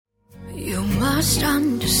must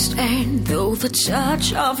understand, though the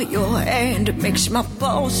touch of your hand makes my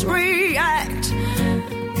pulse react,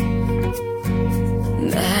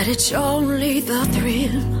 that it's only the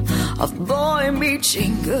thrill of boy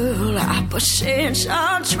meeting girl, opposites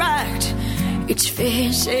attract. It's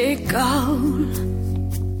physical,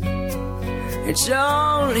 it's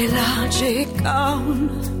only logical.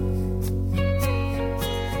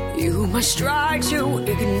 You must try to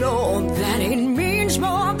ignore that it means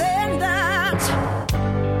more than that.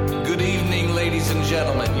 Good evening, ladies and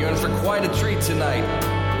gentlemen. You're in for quite a treat tonight.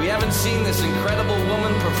 We haven't seen this incredible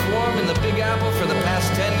woman perform in the Big Apple for the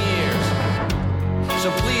past 10 years.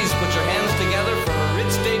 So please put your hands together for her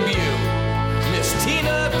Ritz debut, Miss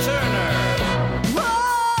Tina Turner.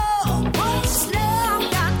 Whoa, what's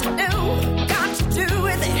love got to do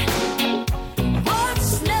with it?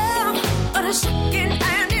 What's love but a second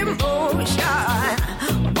hand emotion?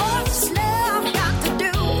 What's love got to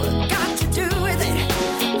do with it?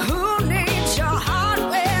 Who needs your heart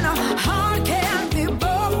when a heart can be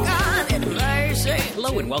broken? It raises.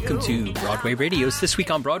 Hello and welcome to Broadway Radio's This Week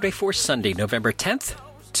on Broadway for Sunday, November 10th,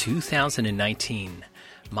 2019.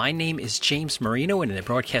 My name is James Marino, and in the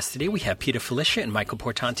broadcast today we have Peter Felicia and Michael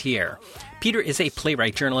Portantiere. Peter is a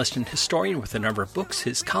playwright, journalist, and historian with a number of books.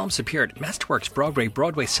 His columns appear at Masterworks, Broadway,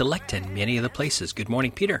 Broadway Select, and many other places. Good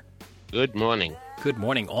morning, Peter. Good morning. Good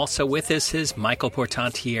morning. Also with us is Michael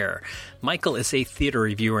Portantiere. Michael is a theater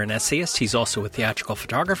reviewer and essayist. He's also a theatrical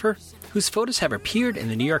photographer whose photos have appeared in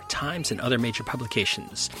the New York Times and other major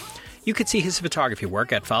publications. You can see his photography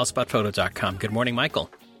work at filespotphoto.com. Good morning, Michael.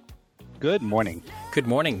 Good morning. Good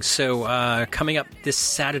morning. So coming up this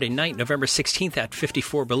Saturday night, November 16th at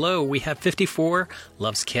 54 Below, we have 54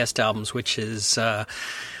 Love's Cast Albums, which is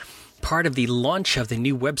part of the launch of the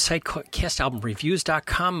new website,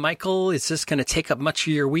 castalbumreviews.com. Michael, is this going to take up much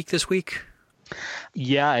of your week this week?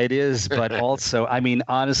 Yeah, it is. But also, I mean,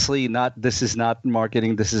 honestly, this is not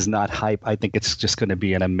marketing. This is not hype. I think it's just going to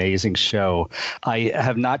be an amazing show. I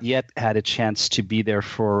have not yet had a chance to be there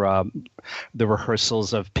for the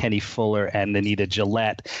rehearsals of Penny Fuller and Anita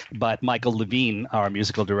Gillette. But Michael Levine, our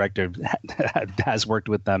musical director, has worked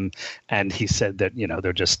with them. And he said that,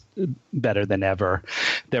 they're just better than ever.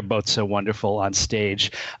 They're both so wonderful on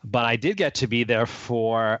stage. But I did get to be there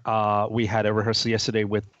for we had a rehearsal yesterday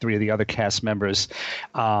with three of the other cast members.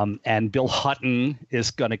 And Bill Hutton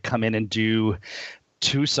is going to come in and do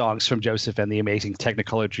two songs from Joseph and the Amazing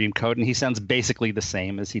Technicolor Dreamcoat, and he sounds basically the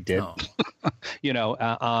same as he did. Oh.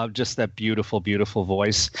 Just that beautiful, beautiful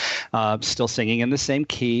voice, still singing in the same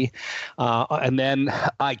key. And then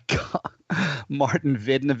Martin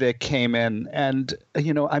Vidnovic came in, and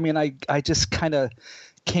I just kind of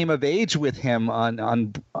came of age with him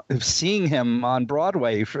on seeing him on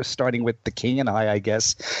Broadway, starting with The King and I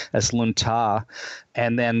guess, as Lun Ta,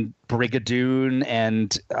 and then Brigadoon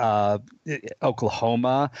and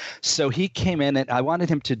Oklahoma. So he came in, and I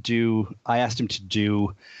asked him to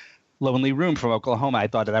do Lonely Room from Oklahoma. I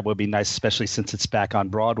thought that would be nice, especially since it's back on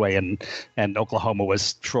Broadway, and Oklahoma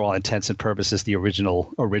was, for all intents and purposes, the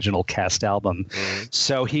original cast album. Mm-hmm.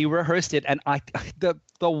 So he rehearsed it, and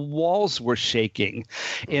the walls were shaking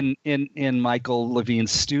in Michael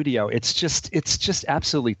Levine's studio. It's just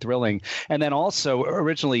absolutely thrilling. And then also,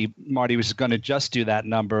 originally Marty was going to just do that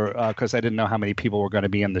number because I didn't know how many people were going to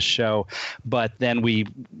be in the show. But then we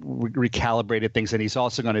recalibrated things, and he's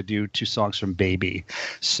also going to do two songs from Baby.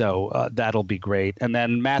 So that'll be great. And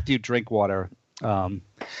then Matthew Drinkwater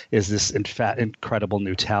is this incredible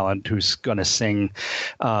new talent who's going to sing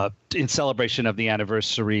in celebration of the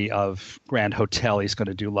anniversary of Grand Hotel. He's going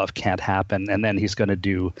to do Love Can't Happen, and then he's going to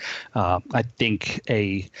do I think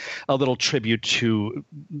a little tribute to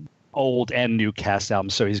old and new cast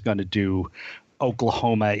albums. So he's going to do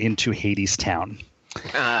Oklahoma into Hadestown.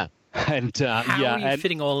 And how are you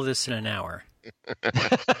fitting all of this in an hour?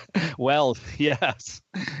 Well, yes,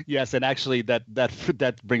 and actually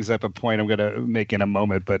that brings up a point I'm going to make in a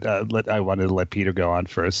moment, but I wanted to let Peter go on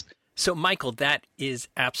first. So, Michael, that is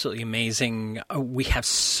absolutely amazing. We have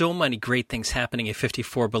so many great things happening at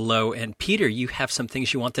 54 Below, and Peter, you have some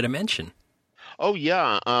things you wanted to mention. Oh,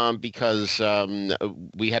 yeah, because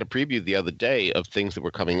we had a preview the other day of things that were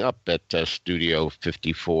coming up at Studio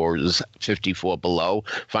 54's 54 Below,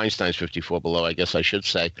 Feinstein's 54 Below, I guess I should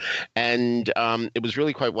say. And it was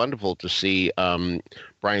really quite wonderful to see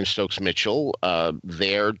Brian Stokes Mitchell,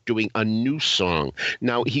 there doing a new song.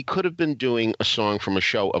 Now, he could have been doing a song from a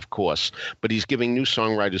show, of course, but he's giving new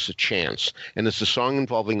songwriters a chance. And it's a song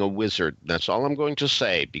involving a wizard. That's all I'm going to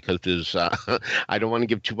say, because there's I don't want to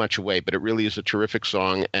give too much away, but it really is a terrific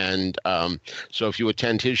song. And so if you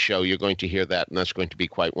attend his show, you're going to hear that, and that's going to be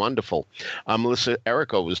quite wonderful. Melissa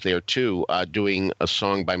Errico was there, too, doing a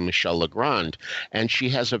song by Michel Legrand. And she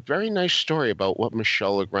has a very nice story about what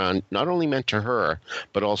Michel Legrand not only meant to her,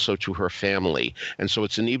 but also to her family. And so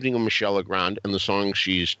it's an evening of Michel Legrand, and the song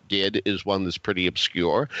she did is one that's pretty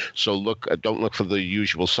obscure. So don't look for the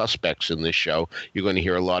usual suspects in this show. You're going to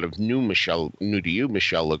hear a lot of new to you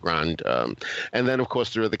Michel Legrand. And then, of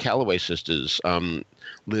course, there are the Calloway sisters,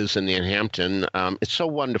 Liz and Ann Hampton. It's so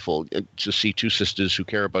wonderful to see two sisters who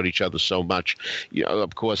care about each other so much. You know,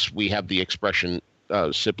 of course, we have the expression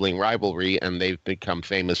sibling rivalry, and they've become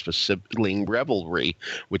famous for sibling revelry,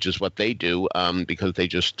 which is what they do, because they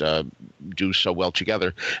just do so well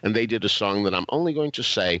together. And they did a song that I'm only going to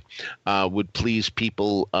say would please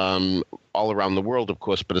people all around the world, of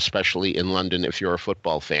course, but especially in London if you're a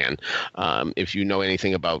football fan. If you know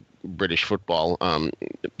anything about British football,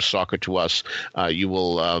 soccer to us, you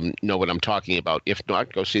will know what I'm talking about. If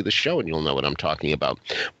not, go see the show and you'll know what I'm talking about.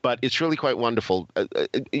 But it's really quite wonderful.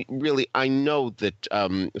 Really, I know that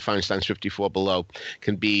Feinstein's 54 Below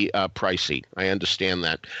can be pricey. I understand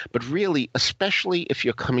that. But really, especially if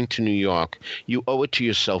you're coming to New York, you owe it to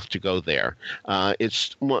yourself to go there.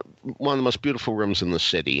 It's one of the most beautiful rooms in the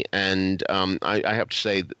city. And I have to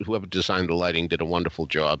say that whoever designed the lighting did a wonderful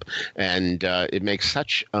job. And it makes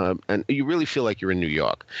such and you really feel like you're in New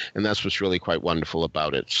York, and that's what's really quite wonderful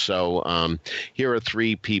about it. So here are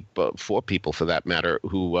four people for that matter,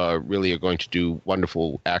 who really are going to do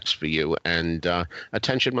wonderful acts for you, and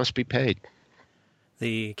attention must be paid.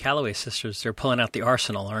 The Calloway sisters, they're pulling out the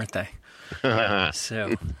arsenal, aren't they?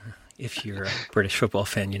 So if you're a British football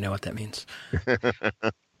fan, you know what that means.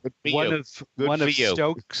 One of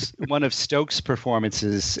Stokes'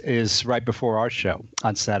 performances is right before our show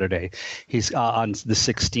on Saturday. He's on the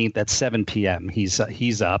 16th at 7 p.m. He's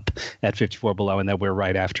up at 54 Below, and then we're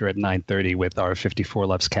right after at 9:30 with our 54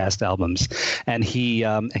 Loves cast albums. And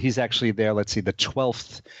he's actually there. Let's see, the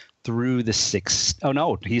 12th through the 6th. Oh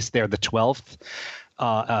no, he's there the 12th.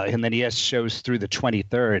 And then he has shows through the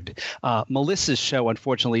 23rd. Melissa's show,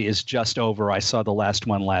 unfortunately, is just over. I saw the last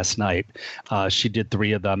one last night. She did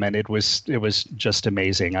 3 of them, and it was just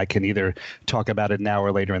amazing. I can either talk about it now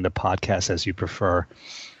or later in the podcast, as you prefer.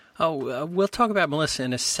 Oh, we'll talk about Melissa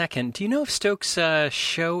in a second. Do you know if Stokes'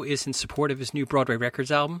 show is in support of his new Broadway Records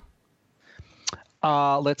album?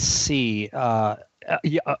 Let's see.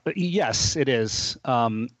 Yes, it is.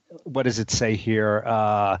 What does it say here?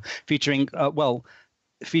 Featuring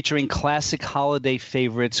classic holiday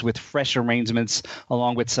favorites with fresh arrangements,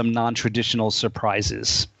 along with some non-traditional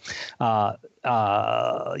surprises. The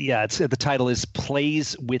title is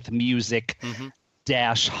Plays with Music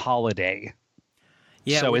 -Holiday.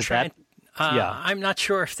 Yeah, so is that? I'm not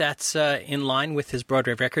sure if that's in line with his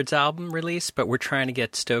Broadway Records album release, but we're trying to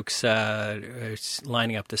get Stokes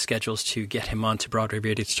lining up the schedules to get him onto Broadway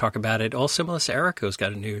Radio to talk about it. Also, Melissa Errico's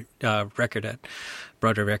got a new record at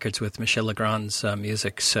Broadway Records with Michel Legrand's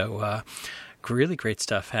music. So really great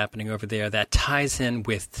stuff happening over there. That ties in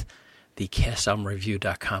with the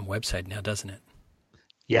castalbumreview.com website now, doesn't it?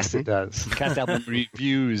 Yes, it does. Cast Album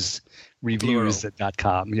reviews.com.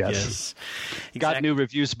 Yes. Exactly. Got new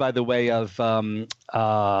reviews, by the way, of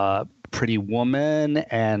Pretty Woman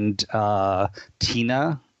and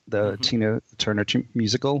Tina, the Tina Turner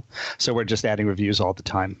musical. So we're just adding reviews all the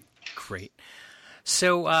time. Great.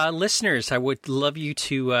 So, listeners, I would love you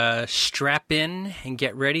to strap in and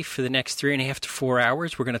get ready for the next 3.5 to 4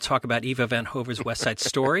 hours. We're going to talk about Eva Van Hove's West Side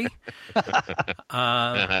Story.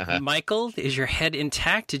 Michael, is your head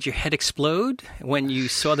intact? Did your head explode when you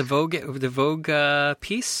saw the Vogue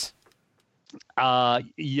piece?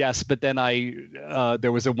 Yes, but then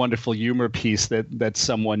there was a wonderful humor piece that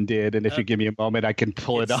someone did, and if you give me a moment, I can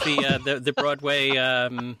pull it up. The Broadway.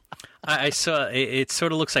 I saw it.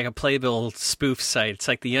 Sort of looks like a Playbill spoof site. It's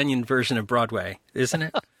like the Onion version of Broadway, isn't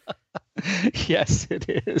it? Yes, it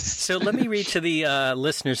is. So let me read to the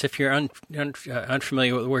listeners, if you're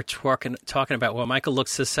unfamiliar with what we're talking about. Well, Michael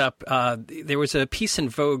looks this up. There was a piece in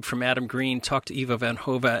Vogue from Adam Green, talked to Eva Van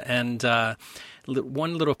Hove, and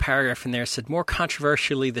one little paragraph in there said, more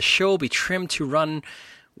controversially, the show will be trimmed to run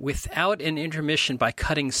without an intermission by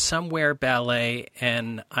cutting Somewhere Ballet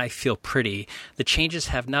and I Feel Pretty. The changes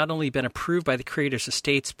have not only been approved by the creators'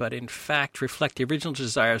 estates, but in fact reflect the original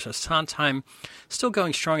desires of Sondheim, still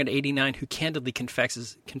going strong at 89, who candidly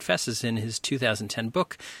confesses in his 2010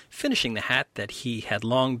 book, Finishing the Hat, that he had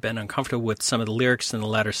long been uncomfortable with some of the lyrics in the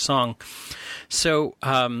latter song. So,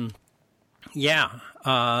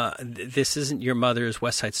 this isn't your mother's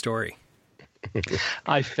West Side Story.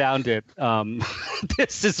 I found it.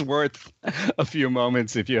 This is worth a few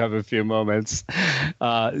moments if you have a few moments.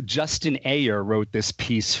 Justin Ayer wrote this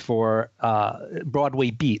piece for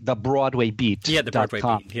Broadway Beat, the Broadway Beat. Yeah, the Broadway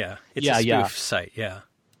Beat. Yeah, it's a spoof site. Yeah.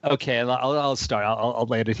 Okay, I'll start. I'll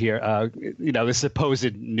land it here. The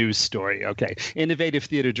supposed news story. Okay. Innovative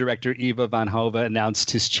theater director Eva Van Hove announced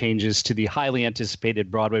his changes to the highly anticipated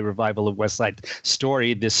Broadway revival of West Side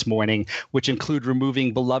Story this morning, which include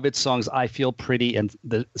removing beloved songs I Feel Pretty and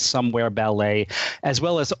the Somewhere Ballet, as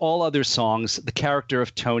well as all other songs, the character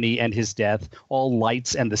of Tony and his death, all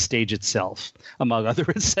lights, and the stage itself, among other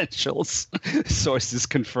essentials. Sources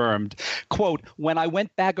confirmed. Quote, when I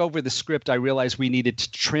went back over the script, I realized we needed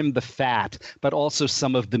to trim the fat, but also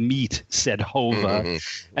some of the meat, said Hova,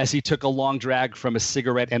 as he took a long drag from a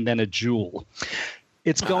cigarette and then a Juul.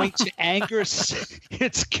 It's going to anger.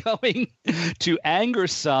 It's going to anger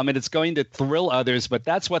some, and it's going to thrill others. But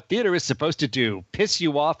that's what theater is supposed to do: piss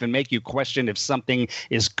you off and make you question if something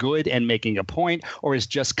is good and making a point, or is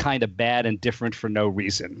just kind of bad and different for no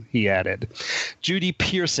reason. He added. Judy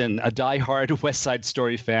Pearson, a diehard West Side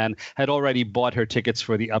Story fan, had already bought her tickets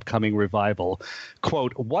for the upcoming revival.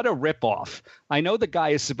 Quote, "What a ripoff! I know the guy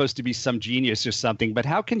is supposed to be some genius or something, but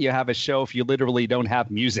how can you have a show if you literally don't have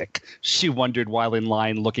music?" She wondered while in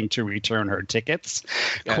line looking to return her tickets.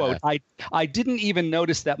 Quote, I didn't even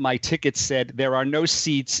notice that my ticket said there are no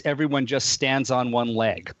seats, everyone just stands on one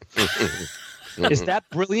leg. Is that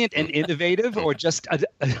brilliant and innovative, or just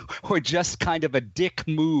kind of a dick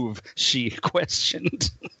move? She questioned.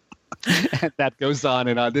 And that goes on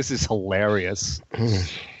and on. This is hilarious.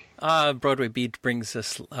 Broadway Beat brings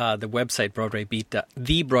us, the website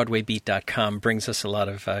thebroadwaybeat.com brings us a lot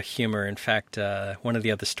of humor. In fact, one of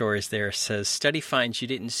the other stories there says, study finds you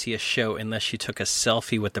didn't see a show unless you took a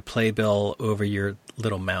selfie with the playbill over your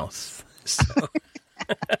little mouth. So.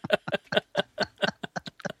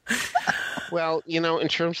 Well, in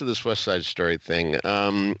terms of this West Side Story thing,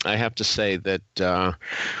 I have to say that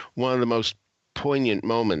one of the most poignant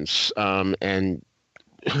moments and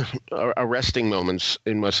arresting moments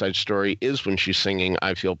in West Side Story is when she's singing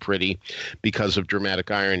I Feel Pretty, because of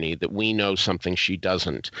dramatic irony that we know something she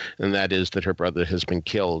doesn't, and that is that her brother has been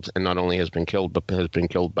killed, and not only has been killed, but has been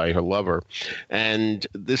killed by her lover. And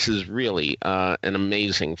this is really an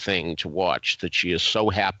amazing thing to watch, that she is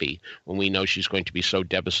so happy when we know she's going to be so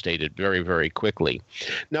devastated very, very quickly.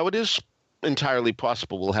 Now, it is entirely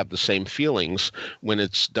possible we'll have the same feelings when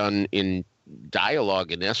it's done in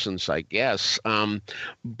dialogue, in essence, I guess.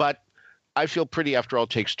 But I Feel Pretty, after all,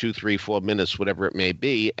 takes 2, 3, 4 minutes, whatever it may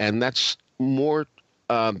be, and that's more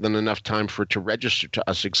than enough time for it to register to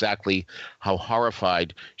us exactly how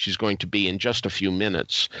horrified she's going to be in just a few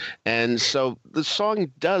minutes. And so the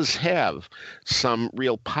song does have some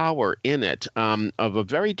real power in it, of a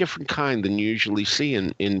very different kind than you usually see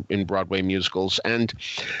in Broadway musicals. And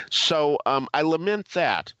so I lament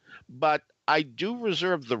that, but I do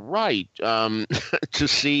reserve the right to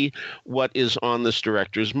see what is on this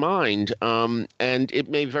director's mind, and it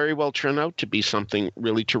may very well turn out to be something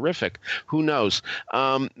really terrific. Who knows?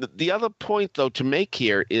 The other point, though, to make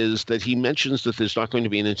here is that he mentions that there's not going to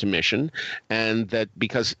be an intermission, and that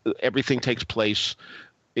because everything takes place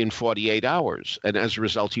in 48 hours, and as a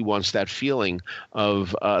result, he wants that feeling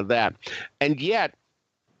of that. And yet,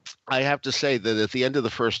 I have to say that at the end of the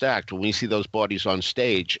first act, when we see those bodies on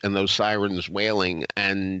stage and those sirens wailing,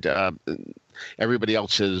 and everybody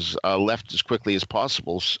else is left as quickly as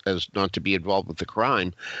possible as not to be involved with the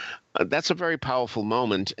crime, that's a very powerful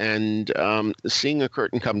moment. And seeing a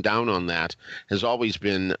curtain come down on that has always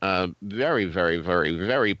been very, very, very,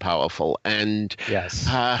 very powerful. And yes,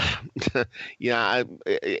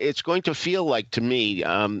 it's going to feel like, to me,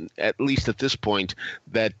 at least at this point,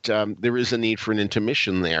 that there is a need for an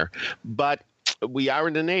intermission there. But we are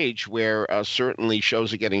in an age where certainly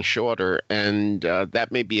shows are getting shorter, and that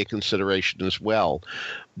may be a consideration as well.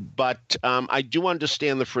 But I do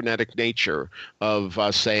understand the frenetic nature of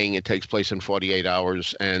saying it takes place in 48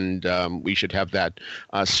 hours and we should have that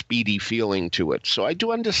speedy feeling to it. So I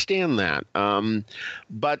do understand that.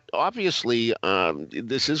 But obviously,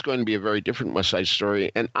 this is going to be a very different West Side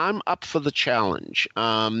Story, and I'm up for the challenge.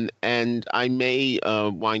 And I may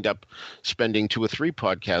wind up spending 2 or 3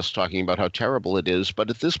 podcasts talking about how terrible it is. But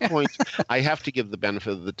at this point, I have to give the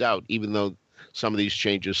benefit of the doubt, even though some of these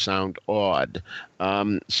changes sound odd.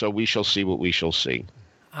 So we shall see what we shall see.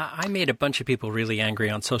 I made a bunch of people really angry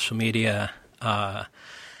on social media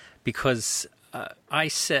because I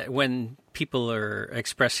said when people are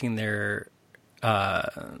expressing their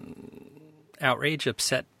outrage,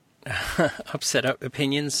 upset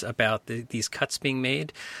opinions about these cuts being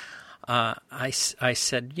made, I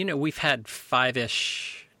said, we've had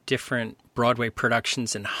 5-ish different Broadway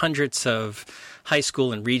productions and hundreds of high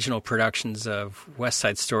school and regional productions of West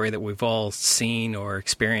Side Story that we've all seen or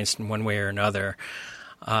experienced in one way or another.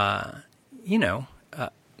 Why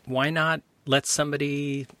not let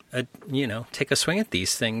somebody, take a swing at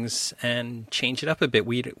these things and change it up a bit?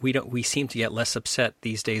 We seem to get less upset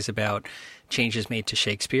these days about changes made to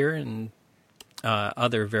Shakespeare and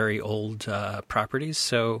other very old properties.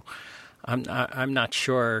 So I'm not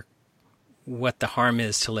sure what the harm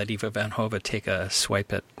is to let Eva Van Hove take a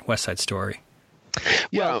swipe at West Side Story.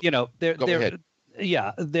 Well,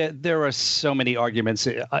 there are so many arguments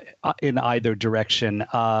in either direction.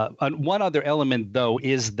 One other element, though,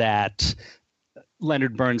 is that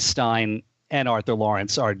Leonard Bernstein and Arthur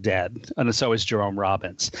Lawrence are dead, and so is Jerome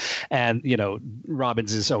Robbins. And,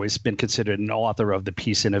 Robbins has always been considered an author of the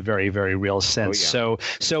piece in a very, very real sense. Oh, yeah.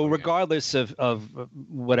 So regardless of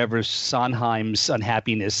whatever Sondheim's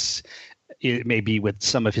unhappiness it may be with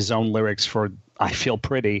some of his own lyrics for I Feel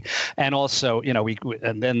Pretty, and also,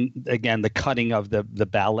 and then again, the cutting of the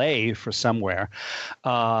ballet for Somewhere,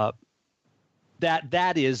 that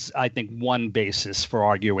is, I think, one basis for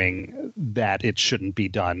arguing that it shouldn't be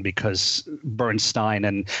done, because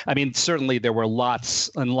Bernstein certainly there were lots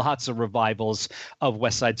and lots of revivals of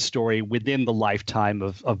West Side Story within the lifetime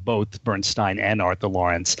of both Bernstein and Arthur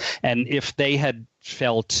Lawrence. And if they had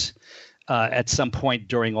felt at some point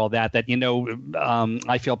during all that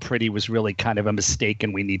I Feel Pretty was really kind of a mistake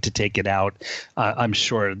and we need to take it out, I'm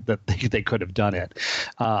sure that they could have done it.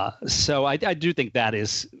 So I do think that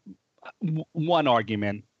is one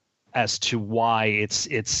argument as to why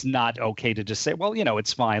it's not okay to just say, well,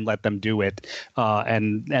 it's fine, let them do it.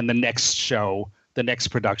 And the next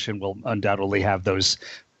production will undoubtedly have those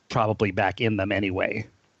probably back in them anyway.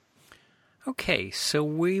 Okay, so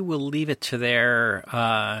we will leave it to there,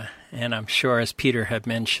 and I'm sure, as Peter had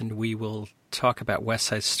mentioned, we will talk about West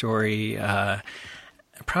Side Story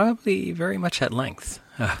probably very much at length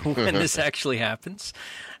when this actually happens,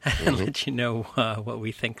 and let you know what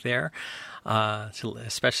we think there,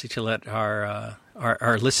 especially to let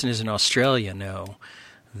our listeners in Australia know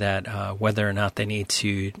that whether or not they need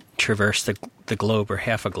to traverse the globe or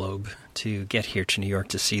half a globe to get here to New York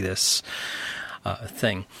to see this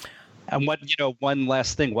thing. And one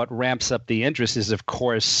last thing, what ramps up the interest is, of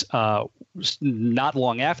course, not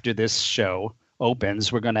long after this show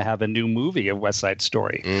opens, we're going to have a new movie of West Side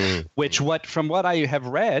Story, which from what I have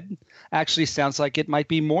read, actually sounds like it might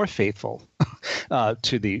be more faithful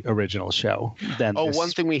to the original show than one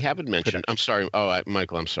thing we haven't mentioned. I'm sorry.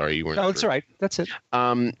 Michael, I'm sorry. You weren't. No, it's all right. That's it.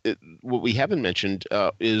 What we haven't mentioned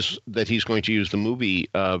is that he's going to use the movie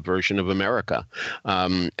version of America.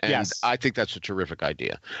 And yes. I think that's a terrific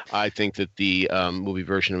idea. I think that the movie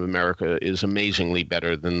version of America is amazingly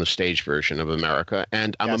better than the stage version of America.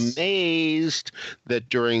 And I'm amazed that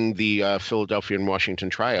during the Philadelphia and Washington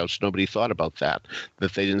tryouts, nobody thought about that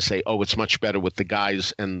they didn't say, it's much better with the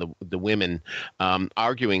guys and the women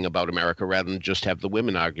arguing about America rather than just have the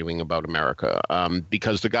women arguing about America,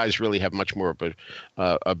 because the guys really have much more of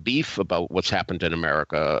a beef about what's happened in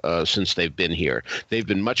America since they've been here. They've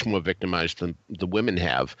been much more victimized than the women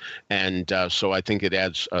have, and so I think it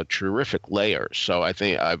adds a terrific layer. So I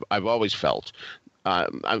think I've always felt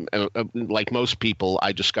like most people,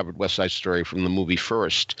 I discovered West Side Story from the movie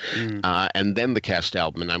first, and then the cast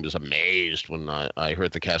album, and I was amazed when I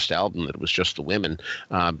heard the cast album that it was just the women.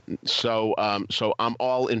 So I'm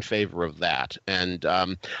all in favor of that, and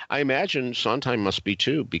I imagine Sondheim must be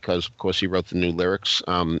too, because of course he wrote the new lyrics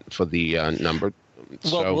for the number.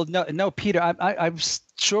 No, Peter. I'm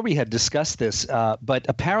sure we had discussed this, but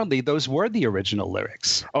apparently those were the original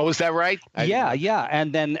lyrics. Oh, is that right? Yeah.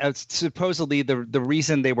 And then supposedly the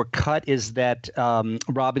reason they were cut is that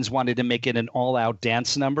Robbins wanted to make it an all-out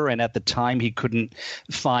dance number, and at the time he couldn't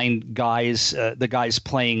find guys. The guys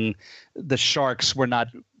playing the Sharks were not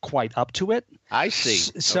quite up to it. I see.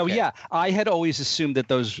 So okay. Yeah, I had always assumed that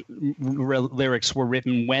those lyrics were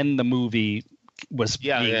written when the movie was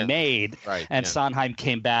being made, right, and Sondheim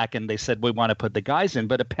came back and they said, we want to put the guys in,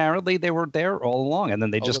 but apparently they were there all along, and then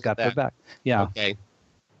they just got put back. Yeah. Okay.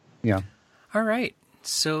 Yeah. All right.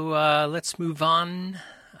 So let's move on.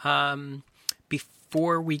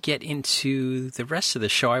 Before we get into the rest of the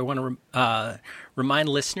show, I want to remind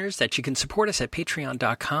listeners that you can support us at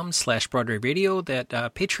patreon.com/Broadway Radio, that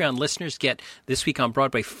Patreon listeners get This Week on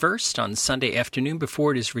Broadway first on Sunday afternoon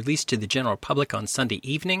before it is released to the general public on Sunday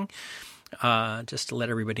evening. Just to let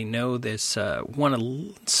everybody know, there's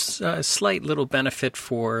one slight little benefit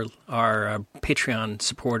for our Patreon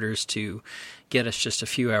supporters to get us just a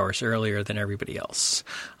few hours earlier than everybody else.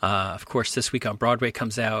 Of course, This Week on Broadway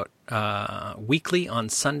comes out weekly on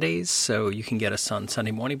Sundays, so you can get us on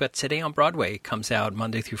Sunday morning. But Today on Broadway comes out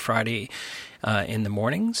Monday through Friday in the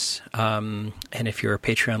mornings. And if you're a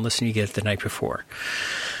Patreon listener, you get it the night before.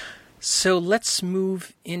 So let's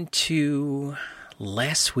move into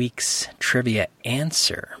last week's trivia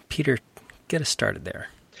answer. Peter, get us started there.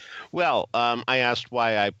 Well, I asked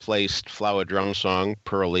why I placed Flower Drum Song,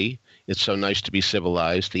 Pearly, It's So Nice to Be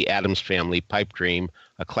Civilized, The Addams Family, Pipe Dream,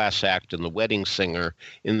 A Class Act, and The Wedding Singer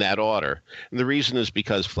in that order. And the reason is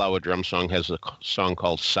because Flower Drum Song has a song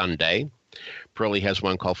called Sunday. Pearly has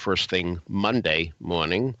one called First Thing Monday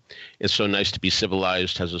Morning. It's So Nice to Be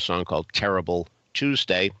Civilized has a song called Terrible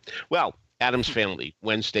Tuesday. Well, Addams Family,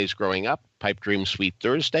 Wednesdays Growing Up, Pipe Dream Sweet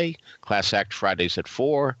Thursday, Class Act Fridays at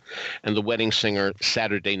 4, and The Wedding Singer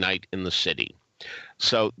Saturday Night in the City.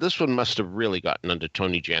 So this one must have really gotten under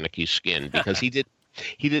Tony Janicki's skin because he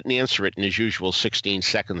didn't answer it in his usual 16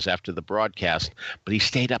 seconds after the broadcast, but he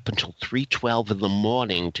stayed up until 3:12 in the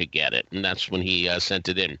morning to get it, and that's when he sent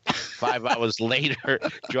it in. 5 hours later,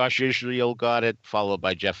 Josh Israel got it, followed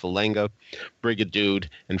by Jeff Valenga, Brigadude,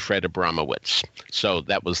 and Fred Abramowitz. So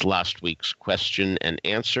that was last week's question and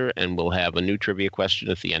answer, and we'll have a new trivia question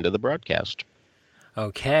at the end of the broadcast.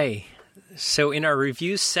 Okay. So in our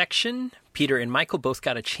reviews section, Peter and Michael both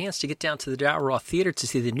got a chance to get down to the Dow Raw Theater to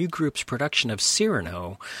see the new group's production of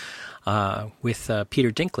Cyrano with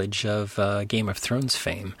Peter Dinklage of Game of Thrones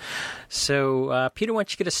fame. So, Peter, why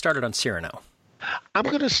don't you get us started on Cyrano? I'm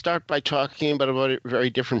going to start by talking about a very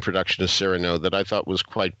different production of Cyrano that I thought was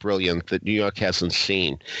quite brilliant that New York hasn't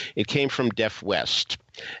seen. It came from Deaf West.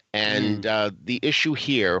 And the issue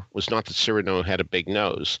here was not that Cyrano had a big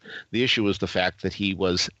nose. The issue was the fact that he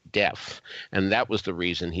was deaf. And that was the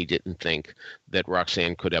reason he didn't think that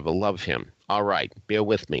Roxanne could ever love him. All right, bear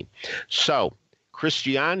with me. So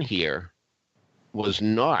Christian here was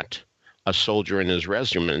not a soldier in his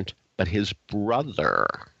regiment, but his brother.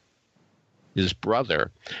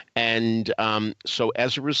 And so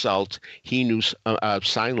as a result, he knew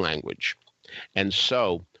sign language. And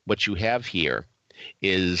so what you have here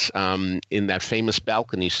is in that famous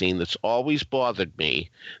balcony scene that's always bothered me,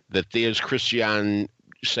 that there's Christian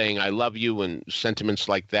saying I love you and sentiments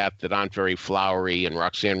like that aren't very flowery, and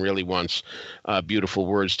Roxanne really wants beautiful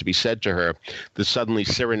words to be said to her, that suddenly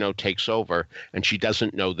Cyrano takes over and she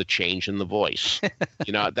doesn't know the change in the voice.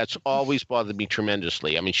 That's always bothered me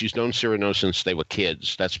tremendously. I mean, she's known Cyrano since they were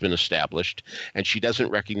kids. That's been established. And she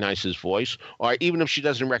doesn't recognize his voice. Or even if she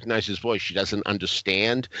doesn't recognize his voice, she doesn't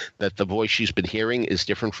understand that the voice she's been hearing is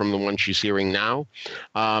different from the one she's hearing now.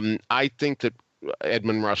 I think that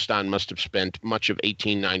Edmond Rostand must have spent much of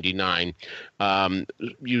 1899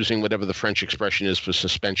 using whatever the French expression is for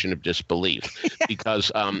suspension of disbelief,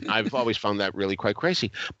 because I've always found that really quite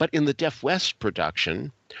crazy. But in the Deaf West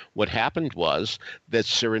production, what happened was that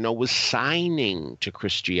Cyrano was signing to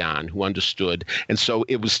Christian, who understood, and so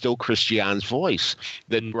it was still Christian's voice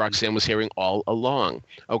that Roxanne was hearing all along.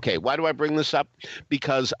 Okay, why do I bring this up?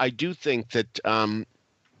 Because I do think that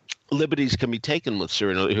liberties can be taken with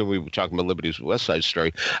Cyrano. Here we were talking about liberties with West Side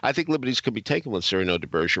Story. I think liberties can be taken with Cyrano de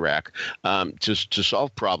Bergerac to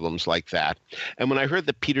solve problems like that. And when I heard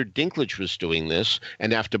that Peter Dinklage was doing this,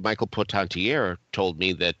 and after Michael Portantiere told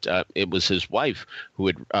me that it was his wife who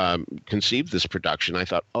had conceived this production, I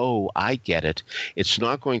thought, oh, I get it. It's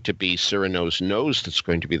not going to be Cyrano's nose that's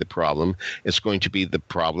going to be the problem. It's going to be the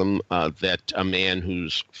problem that a man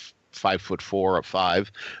who's 5'4" or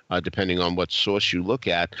 5, depending on what source you look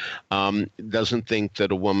at, doesn't think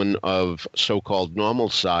that a woman of so-called normal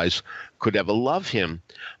size could ever love him.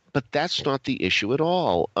 But that's not the issue at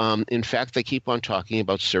all. In fact, they keep on talking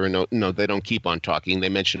about Cyrano. No, they don't keep on talking. They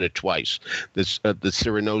mention it twice. The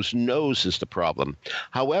Cyrano's nose is the problem.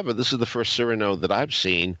 However, this is the first Cyrano that I've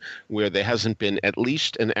seen where there hasn't been at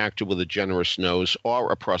least an actor with a generous nose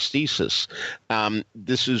or a prosthesis.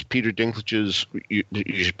 This is Peter Dinklage's, you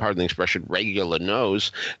should pardon the expression, regular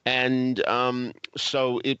nose. And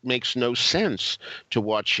so it makes no sense to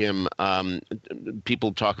watch him.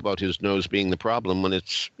 People talk about his nose being the problem when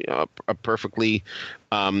it's a perfectly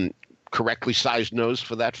correctly sized nose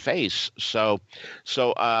for that face. So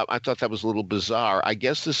I thought that was a little bizarre. I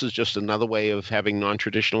guess this is just another way of having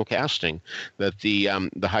non-traditional casting, that the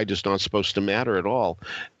height is not supposed to matter at all.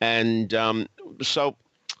 And so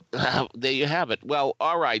there you have it. Well,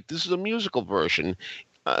 all right, this is a musical version.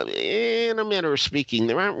 In a manner of speaking,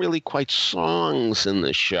 there aren't really quite songs in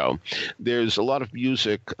this show. There's a lot of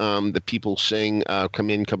music that people sing,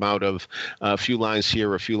 come in, come out of, a few lines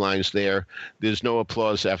here, a few lines there. There's no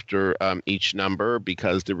applause after each number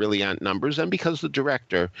because there really aren't numbers, and because the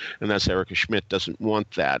director, and that's Erica Schmidt, doesn't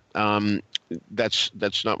want that. That's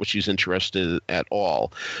not what she's interested in at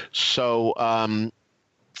all. So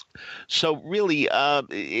really,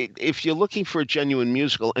 if you're looking for a genuine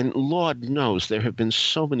musical, and Lord knows there have been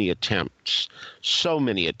so many attempts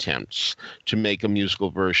to make a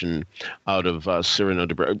musical version out of Cyrano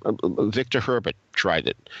de Bergerac. Victor Herbert tried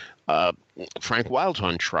it. Frank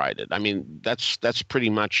Wildhorn tried it. I mean, that's pretty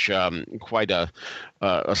much quite a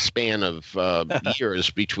span of years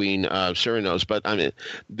between Cyranos. But I mean,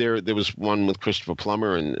 there was one with Christopher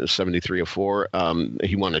Plummer in '73 or '4.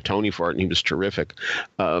 He won a Tony for it, and he was terrific.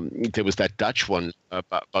 There was that Dutch one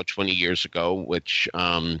about 20 years ago, which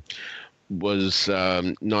was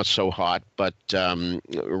not so hot, but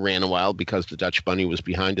ran a while because the Dutch Bunny was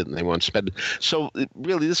behind it and they wanted to spend it. So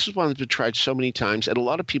really, this is one that's been tried so many times, and a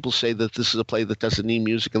lot of people say that this is a play that doesn't need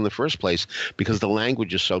music in the first place because the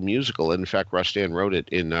language is so musical. And in fact, Rostand wrote it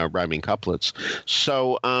in rhyming couplets.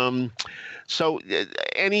 So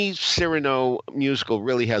any Cyrano musical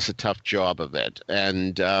really has a tough job of it.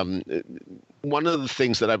 And one of the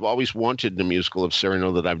things that I've always wanted in a musical of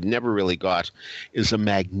Cyrano that I've never really got is a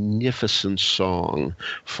magnificent song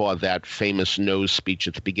for that famous nose speech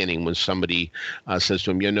at the beginning when somebody says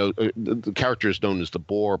to him, the character is known as the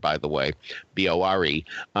Bore, by the way, B-O-R-E.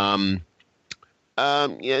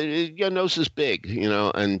 Your nose is big,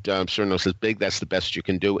 and Cyrano says, big, that's the best you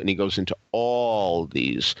can do. And he goes into all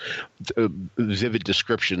these vivid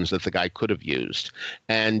descriptions that the guy could have used.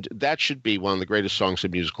 And that should be one of the greatest songs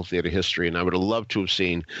in musical theater history. And I would have loved to have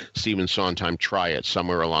seen Stephen Sondheim try it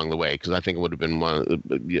somewhere along the way, because I think it would have been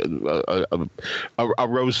a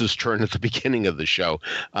Rose's turn at the beginning of the show.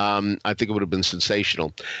 I think it would have been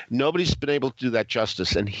sensational. Nobody's been able to do that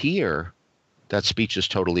justice. And here, that speech is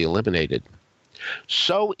totally eliminated.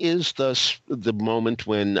 So is the moment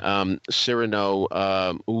when Cyrano,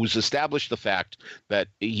 who's established the fact that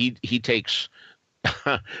he takes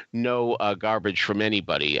no garbage from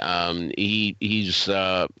anybody. He's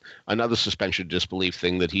another suspension of disbelief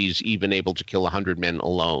thing, that he's even able to kill 100 men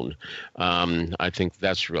alone. I think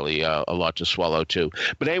that's really a lot to swallow too.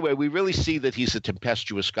 But anyway, we really see that he's a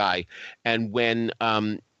tempestuous guy, and when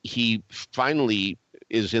he finally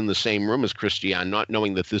is in the same room as Christiane, not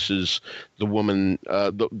knowing that this is the woman,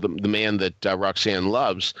 the man that Roxanne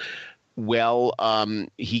loves. Well,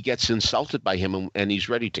 he gets insulted by him, and he's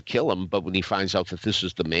ready to kill him. But when he finds out that this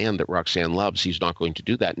is the man that Roxanne loves, he's not going to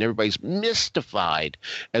do that. And everybody's mystified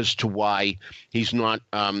as to why he's not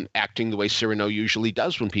acting the way Cyrano usually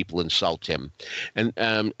does when people insult him.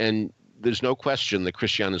 And there's no question that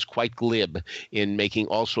Christiane is quite glib in making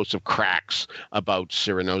all sorts of cracks about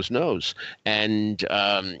Cyrano's nose. And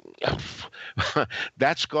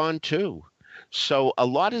that's gone too. So a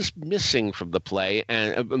lot is missing from the play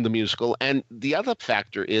and the musical. And the other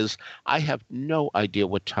factor is I have no idea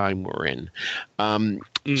what time we're in.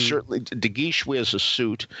 Certainly, De Guiche wears a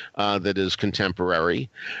suit that is contemporary.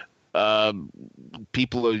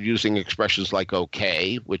 People are using expressions like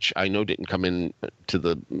okay, which I know didn't come in to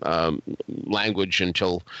the language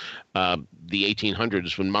until the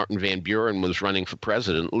 1800s when Martin Van Buren was running for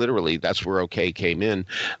president. Literally, that's where okay came in,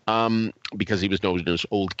 because he was known as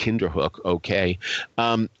Old Kinderhook, okay.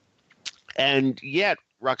 And yet,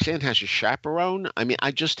 Roxanne has a chaperone. I mean,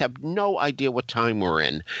 I just have no idea what time we're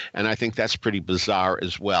in, and I think that's pretty bizarre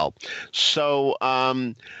as well. So,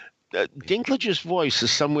 Dinklage's voice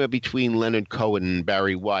is somewhere between Leonard Cohen and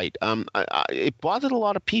Barry White. It bothered a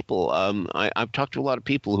lot of people. I've talked to a lot of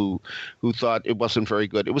people who thought it wasn't very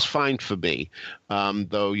good. It was fine for me,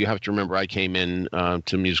 though you have to remember I came in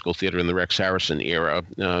to musical theater in the Rex Harrison era.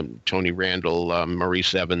 Tony Randall,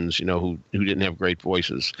 Maurice Evans, who didn't have great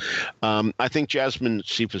voices. I think Jasmine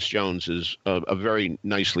Cephas Jones is a very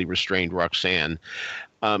nicely restrained Roxanne.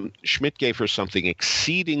 Schmidt gave her something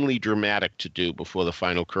exceedingly dramatic to do before the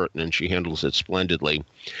final curtain, and she handles it splendidly.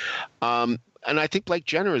 And I think Blake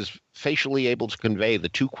Jenner is facially able to convey the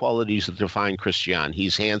two qualities that define Christian.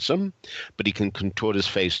 He's handsome, but he can contort his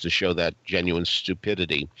face to show that genuine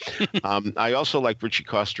stupidity. I also like Richie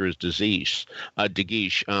Coster as Daguiche.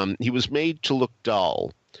 He was made to look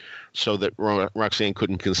dull, so that Roxanne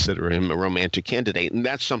couldn't consider him a romantic candidate. And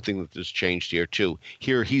that's something that has changed here, too.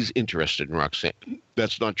 Here, he's interested in Roxanne.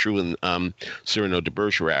 That's not true in Cyrano de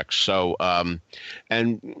Bergerac. So,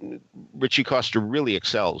 and Richie Coster really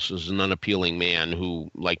excels as an unappealing man who,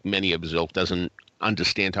 like many of his ilk, doesn't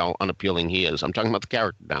understand how unappealing he is. I'm talking about the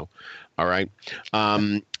character now. All right.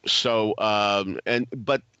 But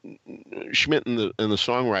Schmidt and the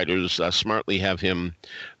songwriters smartly have him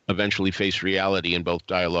eventually face reality in both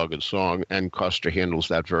dialogue and song, and Coster handles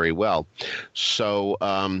that very well.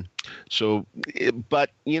 But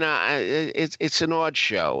it's an odd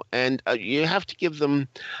show, and you have to give them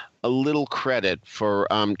a little credit for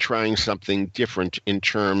trying something different in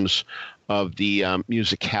terms of the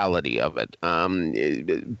musicality of it.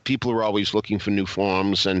 People are always looking for new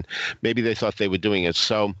forms, and maybe they thought they were doing it.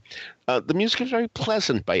 So the music is very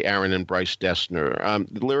pleasant by Aaron and Bryce Dessner.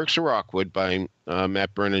 The lyrics are awkward by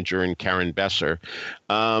Matt Berninger and Karen Besser.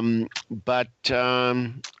 But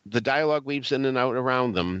the dialogue weaves in and out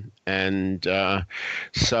around them. And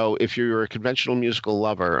so if you're a conventional musical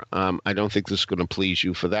lover, I don't think this is going to please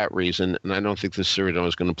you for that reason. And I don't think this Cyrano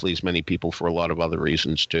is going to please many people for a lot of other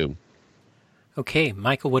reasons, too. Okay,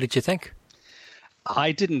 Michael, what did you think?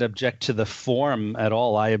 I didn't object to the form at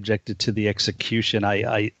all. I objected to the execution.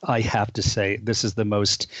 I have to say, this is the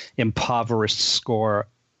most impoverished score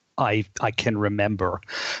I can remember.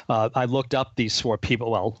 I looked up these four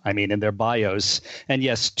people, in their bios. And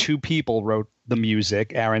yes, two people wrote the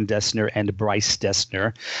music, Aaron Dessner and Bryce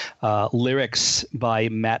Dessner, lyrics by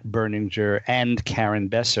Matt Berninger and Karen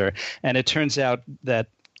Besser. And it turns out that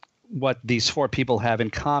what these four people have in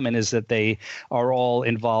common is that they are all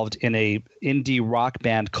involved in a indie rock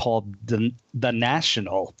band called the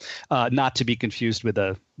National, not to be confused with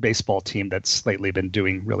a baseball team that's lately been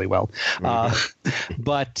doing really well.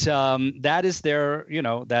 But that is their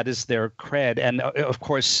cred. And of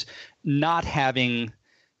course, not having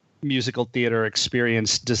musical theater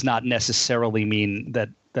experience does not necessarily mean that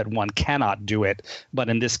one cannot do it, but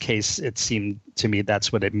in this case, it seemed to me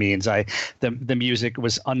that's what it means. The music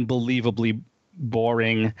was unbelievably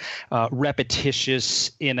boring,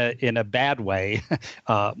 repetitious in a bad way,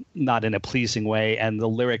 not in a pleasing way, and the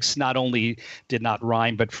lyrics not only did not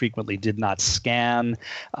rhyme but frequently did not scan.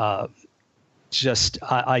 I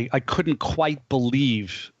couldn't quite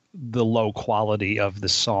believe the low quality of the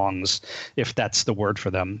songs, if that's the word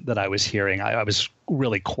for them, that I was hearing. I was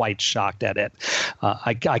really quite shocked at it.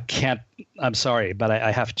 I can't, I'm sorry, but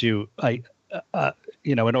I have to,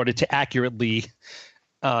 in order to accurately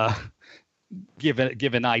give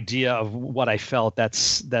an idea of what I felt,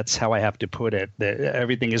 that's how I have to put it.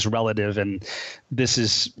 Everything is relative, and this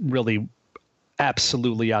is really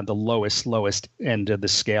absolutely on the lowest end of the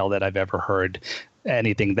scale that I've ever heard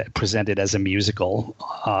anything that presented as a musical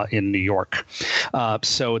in New York.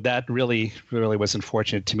 So that really was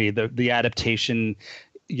unfortunate to me. The adaptation,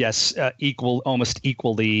 yes, almost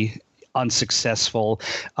equally unsuccessful.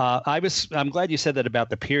 I'm glad you said that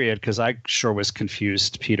about the period, because I sure was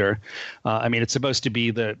confused, Peter. It's supposed to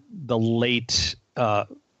be the late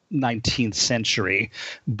 19th century,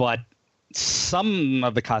 but some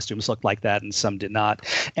of the costumes looked like that and some did not.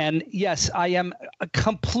 And yes, I am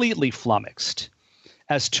completely flummoxed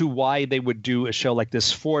as to why they would do a show like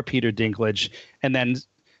this for Peter Dinklage and then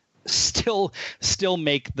still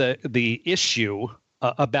make the issue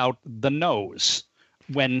about the nose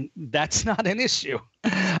when that's not an issue.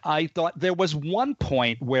 I thought there was one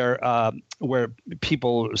point where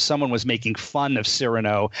someone was making fun of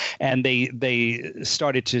Cyrano, and they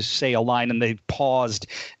started to say a line and they paused,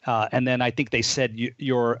 and then I think they said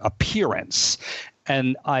your appearance.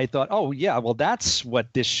 And I thought, oh yeah, well that's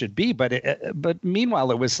what this should be. But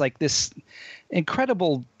meanwhile, it was like this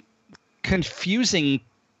incredible, confusing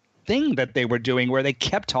thing that they were doing, where they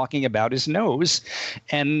kept talking about his nose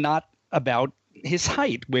and not about his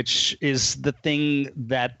height, which is the thing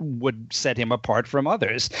that would set him apart from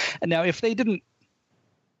others. And now, if they didn't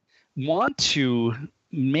want to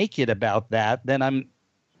make it about that, then I'm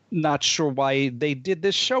not sure why they did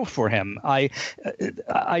this show for him. I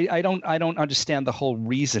don't understand the whole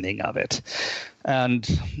reasoning of it, and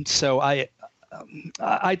so I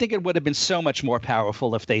think it would have been so much more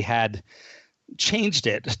powerful if they had changed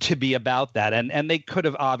it to be about that, and they could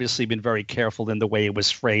have obviously been very careful in the way it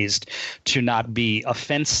was phrased to not be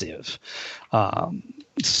offensive.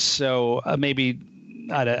 So maybe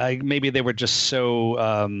maybe they were just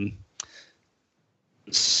so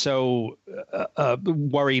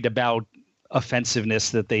worried about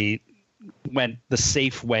offensiveness that they went the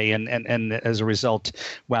safe way, and as a result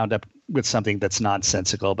wound up with something that's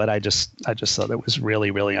nonsensical. But I just thought it was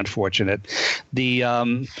really, really unfortunate.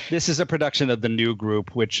 This is a production of the New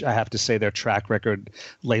Group, which I have to say their track record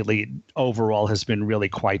lately overall has been really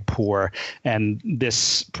quite poor, and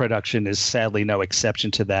this production is sadly no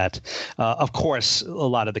exception to that. Of course, a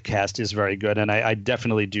lot of the cast is very good, and I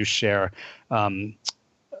definitely do share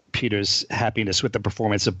Peter's happiness with the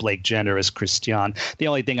performance of Blake Jenner as Christian. The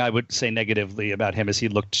only thing I would say negatively about him is he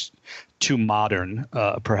looked too modern,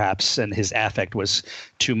 perhaps, and his affect was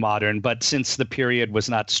too modern. But since the period was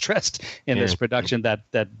not stressed in this production, that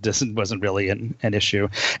wasn't really an issue.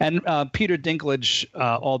 And Peter Dinklage,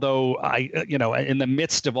 although in the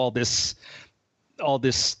midst of all this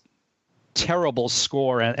terrible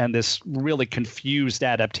score and this really confused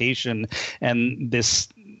adaptation and this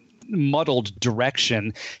muddled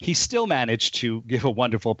direction, he still managed to give a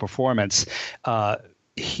wonderful performance.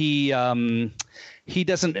 He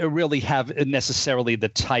doesn't really have necessarily the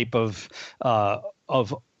type of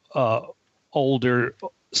older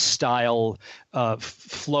style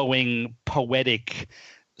flowing poetic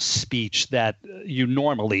speech that you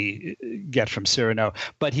normally get from Cyrano,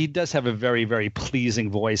 but he does have a very, very pleasing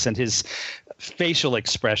voice, and his facial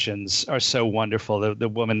expressions are so wonderful. The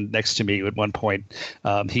woman next to me at one point,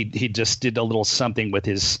 he just did a little something with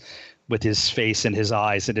his face and his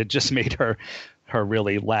eyes, and it just made her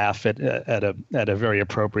really laugh at a very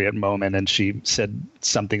appropriate moment. And she said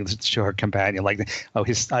something to her companion like, "Oh,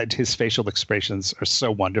 his facial expressions are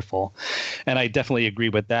so wonderful," and I definitely agree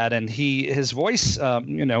with that. And his voice,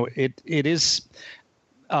 it is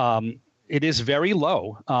very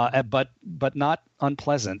low, but not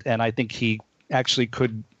unpleasant. And I think he actually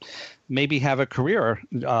could maybe have a career,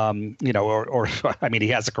 or I mean, he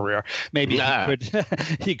has a career. Maybe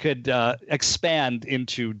he could expand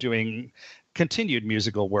into doing continued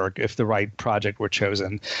musical work if the right project were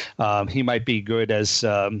chosen. He might be good as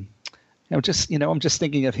I'm just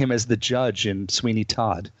thinking of him as the judge in Sweeney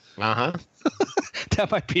Todd.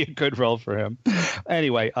 That might be a good role for him.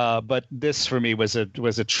 Anyway, but this for me was a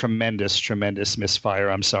tremendous misfire,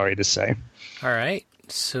 I'm sorry to say. All right.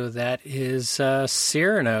 So that is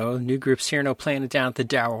Cyrano, New Group Cyrano, playing it down at the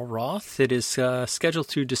Darrell Roth. It is scheduled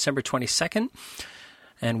through December 22nd,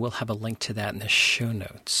 and we'll have a link to that in the show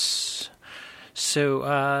notes.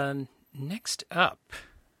 So next up,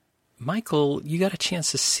 Michael, you got a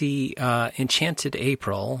chance to see Enchanted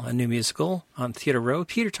April, a new musical on Theatre Row.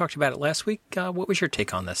 Peter talked about it last week. What was your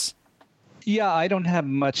take on this? Yeah, I don't have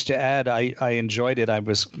much to add. I enjoyed it. I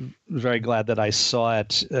was very glad that I saw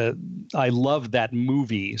it. I love that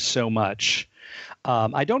movie so much.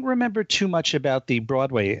 I don't remember too much about the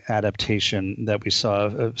Broadway adaptation that we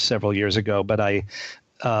saw several years ago, but I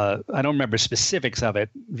don't remember specifics of it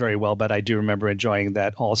very well, but I do remember enjoying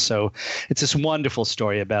that also. It's this wonderful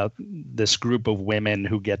story about this group of women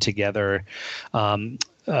who get together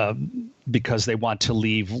because they want to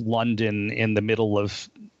leave London in the middle of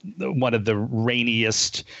one of the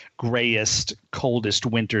rainiest, grayest, coldest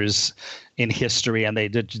winters in history, and they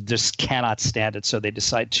just cannot stand it. So they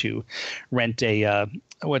decide to rent a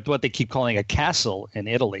what they keep calling a castle in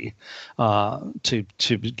Italy to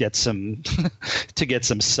get some to get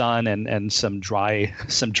some sun and some dry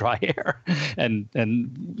air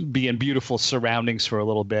and be in beautiful surroundings for a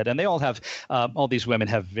little bit. And they all have all these women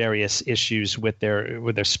have various issues with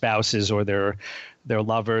their spouses or their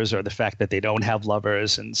lovers, or the fact that they don't have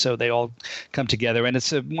lovers. And so they all come together, and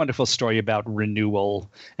it's a wonderful story about renewal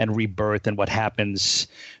and rebirth and what happens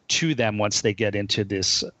to them once they get into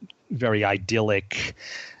this very idyllic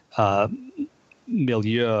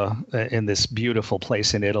milieu in this beautiful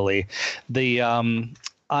place in Italy.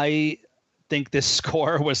 I think this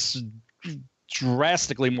score was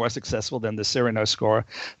drastically more successful than the Cyrano score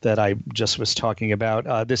that I just was talking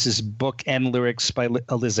about. This is book and lyrics by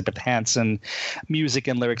Elizabeth Hansen, music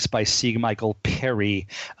and lyrics by C. Michael Perry.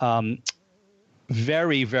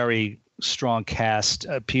 Very, very strong cast.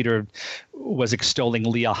 Peter was extolling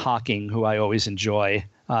Leah Hawking, who I always enjoy.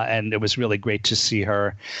 And it was really great to see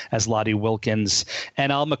her as Lottie Wilkins.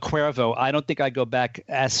 And Alma Cuervo, I don't think I go back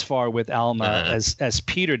as far with Alma as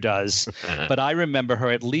Peter does, but I remember her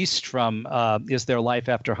at least from Is There Life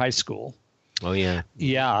After High School? Oh, yeah.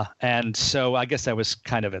 Yeah. And so I guess that was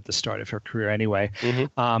kind of at the start of her career anyway.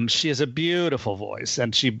 She has a beautiful voice,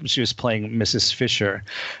 and she was playing Mrs. Fisher,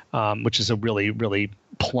 which is a really, really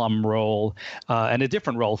plum role, and a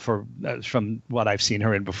different role from what I've seen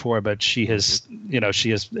her in before. But she has,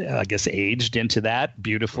 I guess, aged into that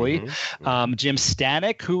beautifully. Jim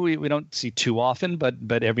Stanek, who we don't see too often,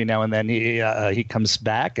 but every now and then he comes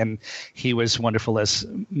back, and he was wonderful as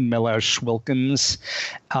Mellersh Wilkins.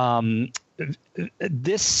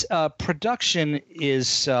 This production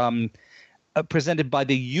is presented by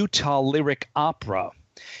the Utah Lyric Opera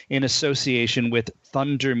in association with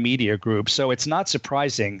Thunder Media Group. So it's not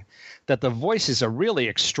surprising that the voices are really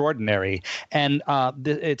extraordinary. And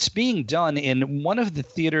it's being done in one of the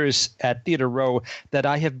theaters at Theater Row that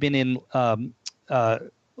I have been in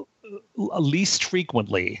least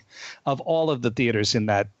frequently of all of the theaters in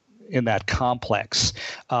that complex.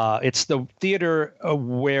 It's the theater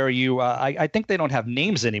where you, I think they don't have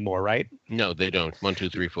names anymore, right? No, they don't. 1, 2,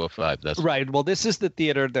 3, 4, 5. That's right. Well, this is the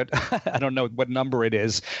theater that I don't know what number it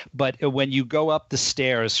is, but when you go up the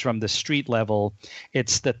stairs from the street level,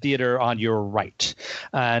 it's the theater on your right.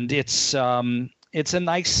 And it's a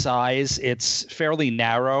nice size. It's fairly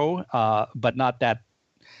narrow, but not that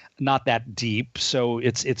deep, so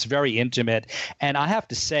it's very intimate. And I have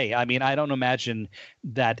to say, I mean, I don't imagine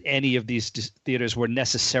that any of these theaters were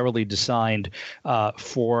necessarily designed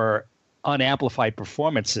for unamplified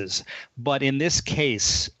performances, but in this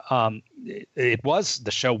case,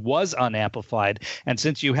 the show was unamplified. And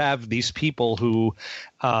since you have these people who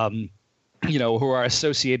who are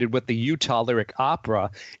associated with the Utah Lyric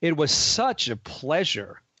Opera, it was such a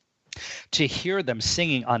pleasure to hear them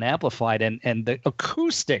singing unamplified, and the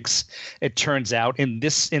acoustics, it turns out, in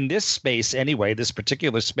this space anyway, this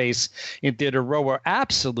particular space in Theater Row, were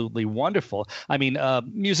absolutely wonderful. I mean,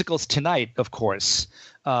 Musicals Tonight, of course,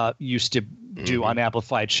 used to do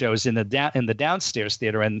unamplified shows in the downstairs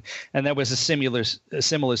theater, and that was a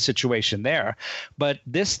similar situation there. But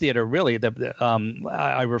this theater, really,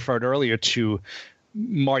 I referred earlier to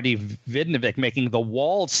Marty Vidnovic making the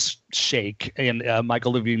walls shake in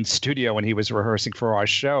Michael Levine's studio when he was rehearsing for our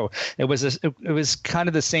show. It was kind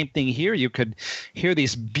of the same thing here. You could hear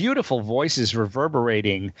these beautiful voices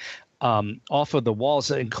reverberating off of the walls.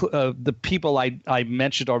 The people I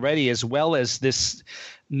mentioned already, as well as this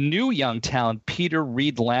new young talent, Peter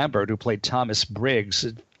Reed Lambert, who played Thomas Briggs.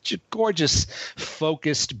 Gorgeous,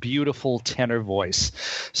 focused, beautiful tenor voice.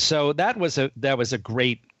 So that was a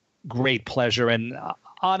great pleasure, and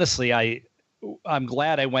honestly, I'm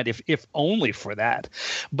glad I went, if only for that.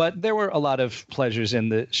 But there were a lot of pleasures in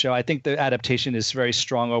the show. I think the adaptation is very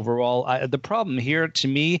strong overall. The problem here, to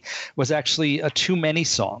me, was actually too many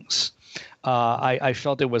songs. I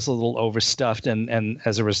felt it was a little overstuffed, and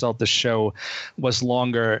as a result, the show was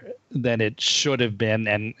longer than it should have been,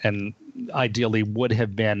 and ideally would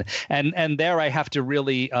have been. And there I have to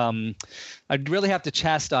really I'd really have to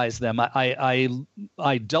chastise them.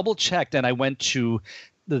 I double checked, and I went to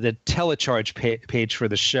the telecharge page for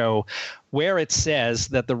the show, where it says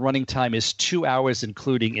that the running time is 2 hours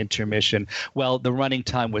including intermission. Well, the running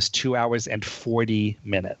time was 2 hours and 40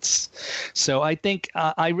 minutes. So I think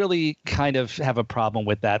I really kind of have a problem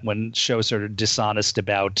with that when shows are dishonest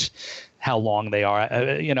about how long they are.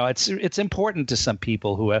 It's important to some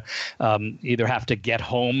people who either have to get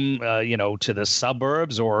home, to the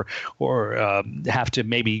suburbs, or have to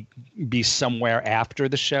maybe be somewhere after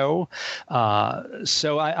the show.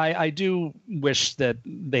 So I do wish that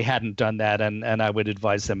they hadn't done that, and I would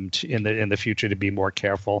advise them in the future to be more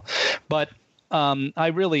careful. But I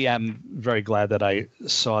really am very glad that I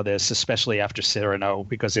saw this, especially after Cyrano,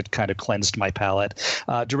 because it kind of cleansed my palate.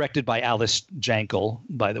 Directed by Alice Jankel,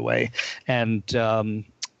 by the way. And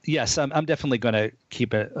yes, I'm definitely going to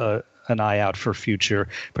keep an eye out for future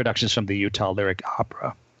productions from the Utah Lyric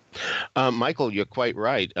Opera. Michael, you're quite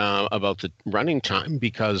right about the running time,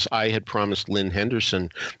 because I had promised Lynn Henderson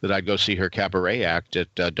that I'd go see her cabaret act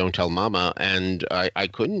at Don't Tell Mama, and I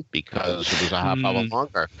couldn't because it was a half hour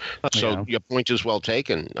longer. So your point is well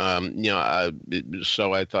taken.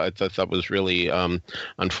 So I thought that was really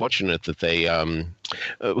unfortunate that they.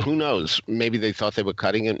 Who knows? Maybe they thought they were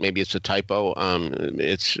cutting it. Maybe it's a typo.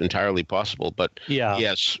 It's entirely possible. But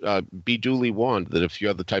yes, be duly warned that if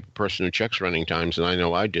you're the type of person who checks running times, and I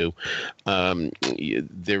know I do,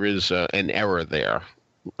 there is an error there.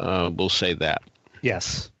 We'll say that.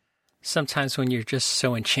 Yes. Sometimes when you're just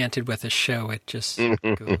so enchanted with a show, it just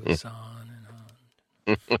goes on and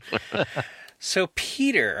on. So,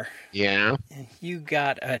 Peter. Yeah? You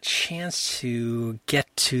got a chance to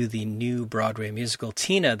get to the new Broadway musical,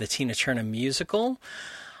 Tina, the Tina Turner musical,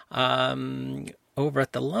 over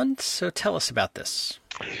at the Lund. So tell us about this.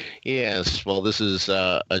 Yes, well, this is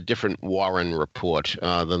a different Warren report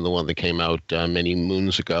than the one that came out many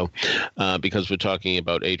moons ago, because we're talking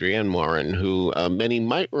about Adrienne Warren, who many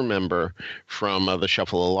might remember from the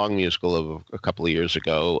Shuffle Along musical of a couple of years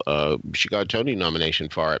ago. She got a Tony nomination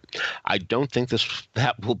for it. I don't think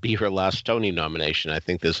that will be her last Tony nomination. I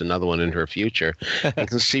think there's another one in her future, and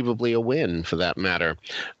conceivably a win, for that matter.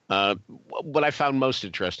 What I found most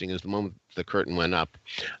interesting is the moment the curtain went up,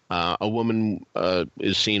 a woman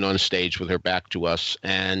is seen on stage with her back to us,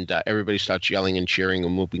 and everybody starts yelling and cheering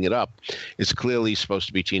and whooping it up. It's clearly supposed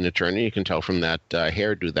to be Tina Turner. You can tell from that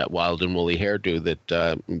hairdo, that wild and woolly hairdo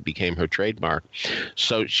that became her trademark.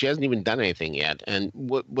 So she hasn't even done anything yet. And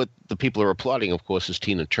what the people are applauding, of course, is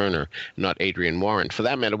Tina Turner, not Adrienne Warren. For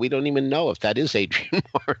that matter, we don't even know if that is Adrienne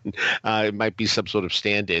Warren. It might be some sort of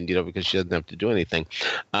stand-in, because she doesn't have to do anything.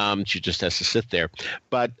 She just has to sit there.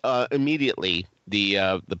 But immediately,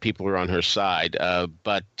 the people are on her side,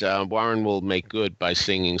 but Warren will make good by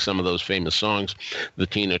singing some of those famous songs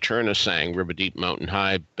that Tina Turner sang, River Deep, Mountain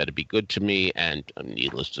High, Better Be Good to Me, and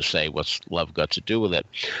needless to say, What's Love Got to Do with It?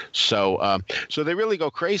 So they really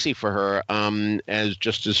go crazy for her, as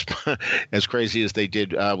crazy as they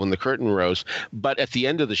did when the curtain rose. But at the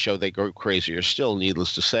end of the show, they go crazier still,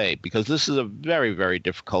 needless to say, because this is a very, very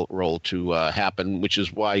difficult role to happen, which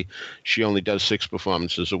is why she only does 6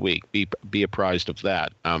 performances a week. Be apprised of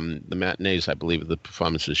that. The matinees, I believe, are the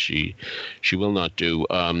performances she will not do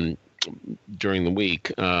during the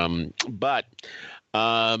week. But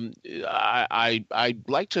I'd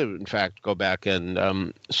like to, in fact, go back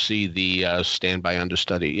and see the standby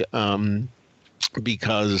understudy.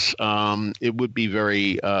 Because it would be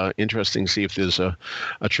very interesting to see if there's a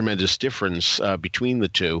tremendous difference between the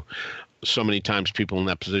two. So many times people in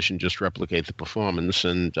that position just replicate the performance,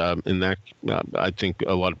 and in that, I think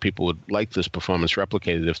a lot of people would like this performance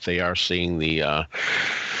replicated if they are seeing the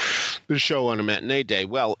show on a matinee day.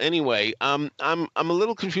 Well, anyway, I'm a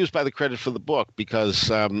little confused by the credit for the book,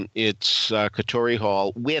 because it's Katori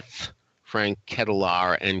Hall with Frank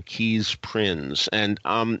Ketelaar and Kees Prins. And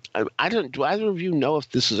I don't. Do either of you know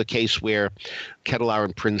if this is a case where Ketelaar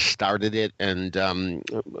and Prins started it, and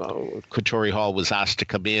Katori Hall was asked to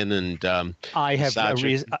come in? And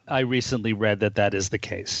I recently read that is the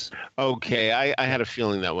case. Okay, I had a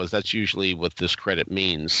feeling that's usually what this credit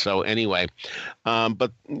means. So anyway,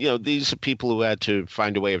 but these are people who had to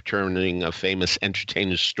find a way of turning a famous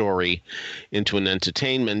entertainer's story into an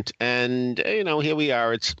entertainment, and here we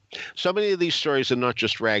are. It's so many of these stories are not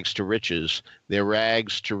just rags to riches; they're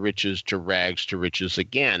rags to riches to rags to riches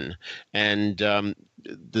again, and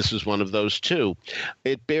this is one of those too.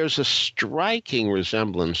 It bears a striking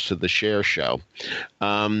resemblance to the Cher show,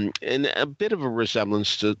 and a bit of a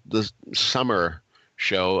resemblance to the Summer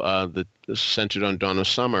show that centered on Donna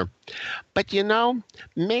Summer. But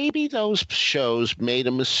maybe those shows made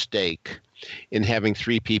a mistake in having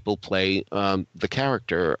 3 people play the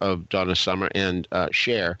character of Donna Summer and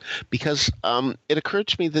Cher, because it occurred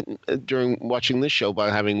to me that during watching this show, by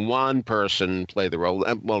having one person play the role,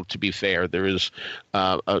 well, to be fair, there is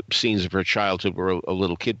scenes of her childhood where a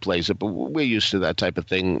little kid plays it, but we're used to that type of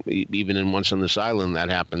thing. Even in Once on This Island, that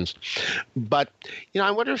happens. But, I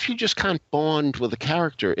wonder if you just can't bond with a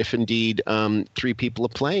character if indeed 3 people are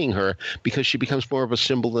playing her, because she becomes more of a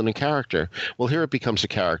symbol than a character. Well, here it becomes a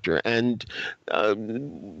character, and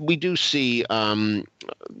we do see the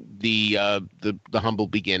humble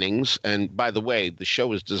beginnings. And by the way, the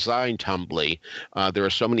show is designed humbly. There are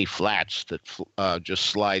so many flats that just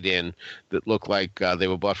slide in that look like they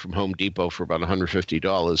were bought from Home Depot for about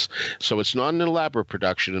 $150. So it's not an elaborate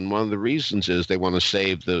production, and one of the reasons is they want to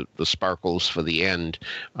save the sparkles for the end,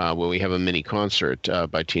 where we have a mini concert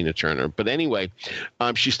by Tina Turner. But anyway,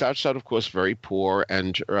 she starts out, of course, very poor,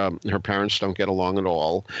 and her parents don't get along at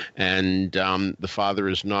all, and the father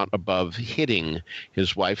is not above hitting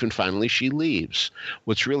his wife, and finally she leaves.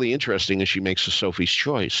 What's really interesting is she makes a Sophie's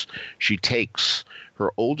choice. She takes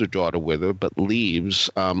her older daughter with her, but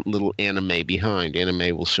leaves little Anna Mae behind. Anna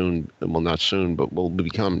Mae will not soon, but will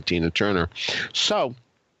become Tina Turner. So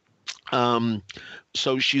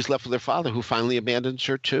So she's left with her father, who finally abandons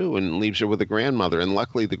her too and leaves her with a grandmother. And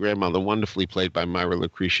luckily, the grandmother, wonderfully played by Myra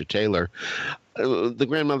Lucretia Taylor, the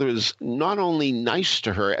grandmother is not only nice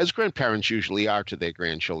to her, as grandparents usually are to their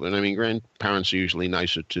grandchildren. I mean, grandparents are usually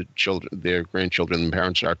nicer to their grandchildren than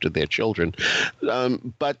parents are to their children.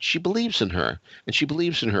 But she believes in her, and she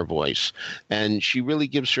believes in her voice, and she really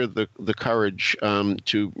gives her the courage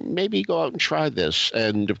to maybe go out and try this.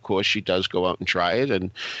 And of course, she does go out and try it,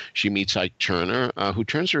 and she meets Ike Turner, who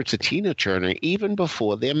turns her into Tina Turner even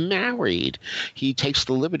before they're married. He takes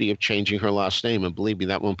the liberty of changing her last name, and believe me,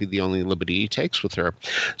 that won't be the only liberty he takes with her.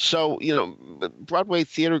 So, Broadway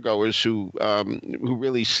theater goers who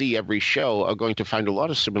really see every show are going to find a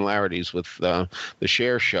lot of similarities with the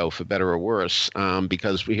Cher show, for better or worse,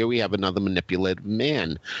 because here we have another manipulative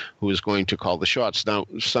man who is going to call the shots. Now,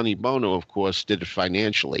 Sonny Bono, of course, did it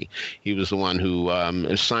financially. He was the one who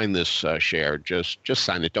signed this Cher. Just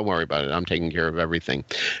sign it. Don't worry about it. I'm taking care of everything.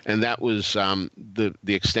 And that was the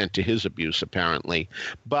extent to his abuse, apparently.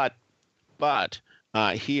 But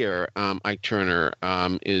here, Ike Turner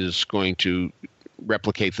is going to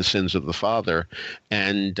replicate the sins of the father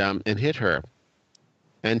and hit her,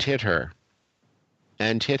 and hit her,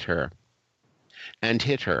 and hit her, and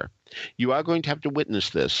hit her. You are going to have to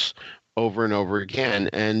witness this over and over again,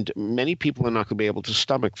 and many people are not going to be able to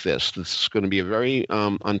stomach this. This is going to be a very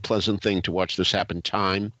unpleasant thing to watch this happen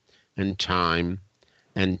time and time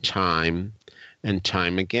and time and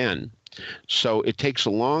time again. So it takes a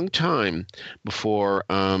long time before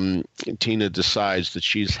Tina decides that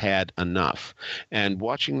she's had enough. And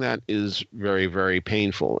watching that is very, very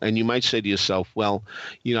painful. And you might say to yourself, well,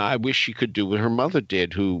 I wish she could do what her mother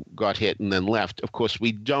did, who got hit and then left. Of course,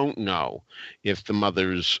 we don't know if the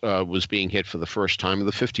mother's was being hit for the first time or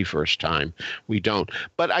the 51st time. We don't.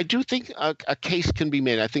 But I do think a case can be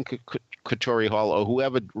made. I think Katori Hall, or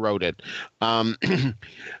whoever wrote it,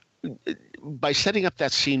 by setting up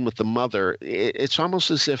that scene with the mother, it's almost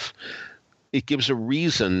as if it gives a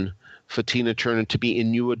reason for Tina Turner to be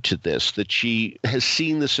inured to this, that she has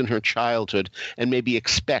seen this in her childhood and maybe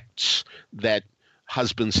expects that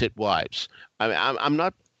husbands hit wives. I'm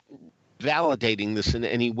not validating this in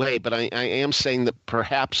any way, but I am saying that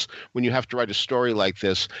perhaps when you have to write a story like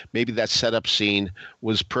this, maybe that setup scene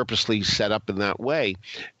was purposely set up in that way.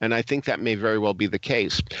 And I think that may very well be the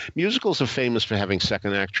case. Musicals are famous for having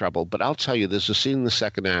second act trouble, but I'll tell you, there's a scene in the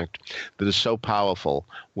second act that is so powerful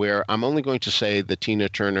where I'm only going to say that Tina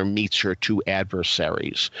Turner meets her two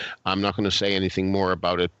adversaries. I'm not going to say anything more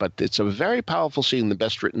about it, but it's a very powerful scene, the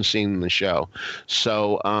best written scene in the show.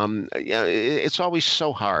 So it's always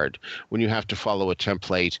so hard when you have to follow a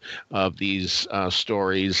template of these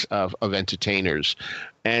stories of entertainers.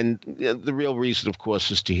 And the real reason, of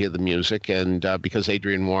course, is to hear the music. And because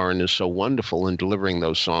Adrienne Warren is so wonderful in delivering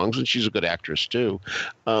those songs, and she's a good actress too,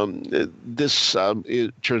 this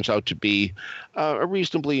it turns out to be a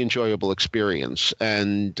reasonably enjoyable experience.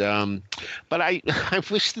 And but I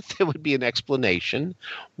wish that there would be an explanation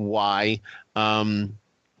why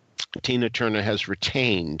Tina Turner has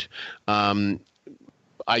retained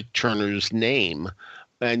Ike Turner's name.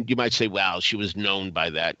 And you might say, well, she was known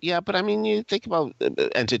by that. Yeah, but I mean, you think about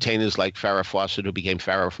entertainers like Farrah Fawcett, who became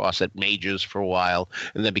Farrah Fawcett Majors for a while,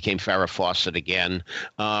 and then became Farrah Fawcett again,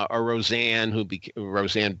 or Roseanne, who became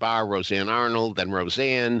Roseanne Barr, Roseanne Arnold, then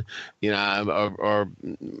Roseanne, or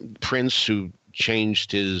Prince, who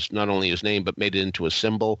changed not only his name, but made it into a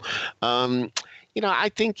symbol. I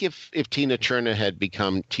think if Tina Turner had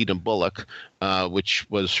become Tina Bullock, which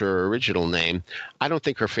was her original name, I don't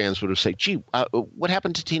think her fans would have said, gee, what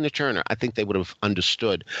happened to Tina Turner? I think they would have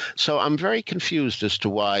understood. So I'm very confused as to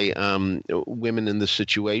why women in this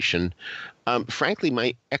situation, frankly,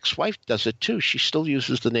 my ex-wife does it too. She still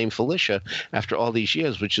uses the name Felicia after all these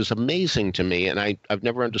years, which is amazing to me, and I've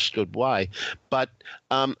never understood why. But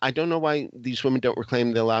I don't know why these women don't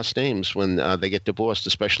reclaim their last names when they get divorced,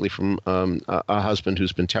 especially from a husband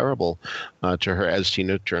who's been terrible to her, as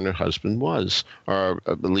Tina Turner's husband was. Or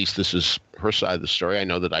at least this is her side of the story. I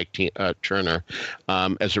know that Ike Turner,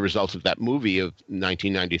 as a result of that movie of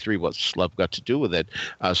 1993, What's Love Got to Do with It,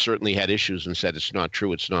 certainly had issues and said it's not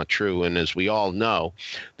true, it's not true. And as we all know,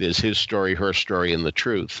 there's his story, her story, and the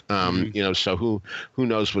truth. So who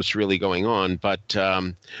knows what's really going on? But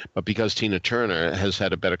because Tina Turner has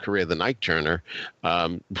had a better career than Ike Turner,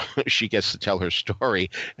 she gets to tell her story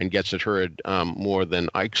and gets it heard more than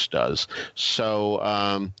Ike's does. So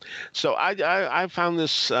I found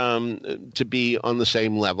this to be on the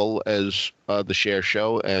same level as the Cher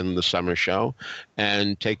show and the Summer show,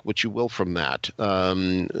 and take what you will from that.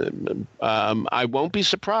 I won't be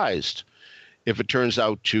surprised if it turns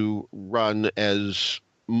out to run as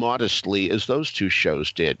modestly as those two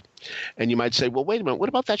shows did. And you might say, well, wait a minute, what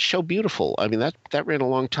about that show Beautiful? I mean, that ran a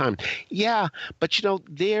long time. Yeah, but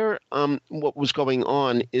what was going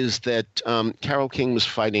on is that Carole King was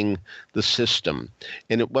fighting the system,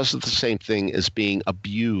 and it wasn't the same thing as being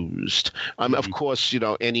abused. Of course,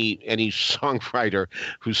 any songwriter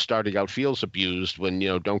who's starting out feels abused when,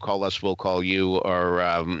 don't call us, we'll call you, or,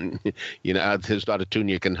 there's not a tune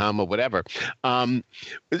you can hum or whatever.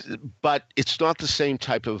 But it's not the same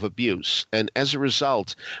type of abuse. And as a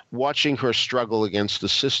result, watching her struggle against the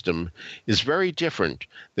system is very different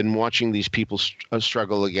than watching these people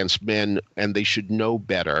struggle against men, and they should know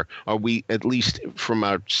better, or we, at least from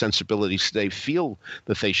our sensibilities today, feel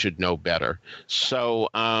that they should know better. So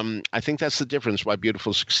I think that's the difference why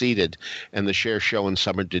Beautiful succeeded and the Cher show in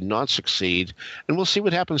summer did not succeed. And we'll see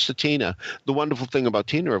what happens to Tina. The wonderful thing about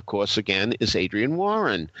Tina, of course, again, is Adrienne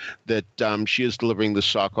Warren, that she is delivering the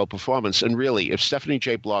Sarko performance. And really, if Stephanie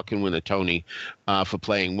J. Block can win a Tony for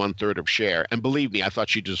playing 1/3 of Cher, and believe me, I thought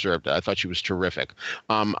she deserved it. I thought she was terrific.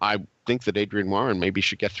 I think that Adrienne Warren maybe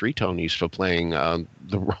should get 3 Tonys for playing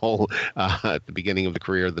the role at the beginning of the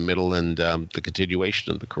career, the middle, and the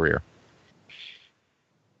continuation of the career.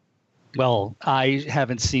 Well, I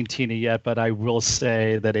haven't seen Tina yet, but I will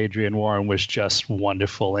say that Adrienne Warren was just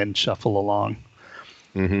wonderful in Shuffle Along.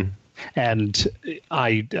 Mm-hmm. And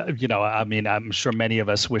I'm sure many of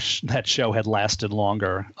us wish that show had lasted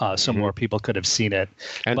longer, so more people could have seen it.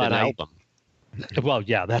 And an album. Well,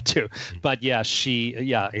 yeah, that too. But yeah,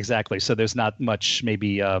 exactly. So there's not much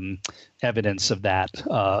maybe evidence of that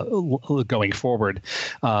going forward.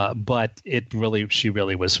 But she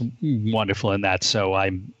really was wonderful in that. So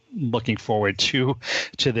I'm looking forward to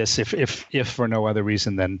this, if for no other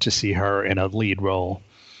reason than to see her in a lead role.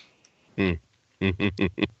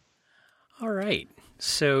 All right.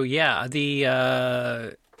 So yeah,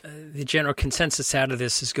 the general consensus out of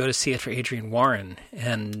this is go to see it for Adrienne Warren,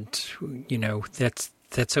 and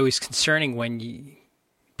that's always concerning when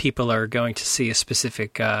people are going to see a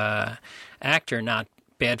specific actor. Not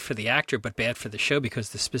bad for the actor, but bad for the show, because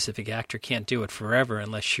the specific actor can't do it forever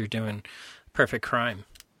unless you're doing Perfect Crime.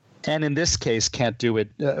 And in this case, can't do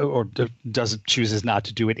it or chooses not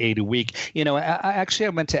to do it 8 a week. I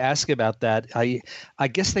meant to ask about that. I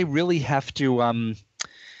guess they really have to,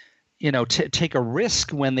 take a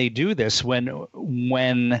risk when they do this.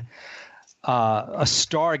 When a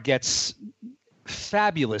star gets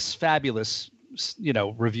fabulous,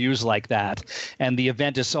 reviews like that, and the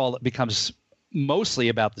event becomes mostly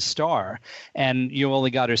about the star, and you only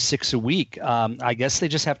got her 6 a week. I guess they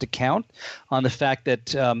just have to count on the fact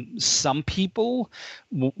that some people,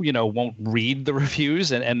 won't read the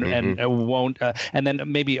reviews and won't, and then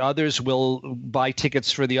maybe others will buy tickets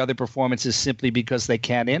for the other performances simply because they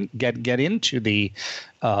can't get into the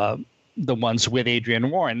ones with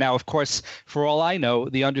Adrienne Warren. Now, of course, for all I know,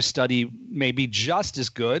 the understudy may be just as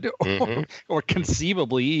good, or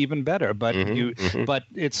conceivably even better. But but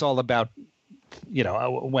it's all about,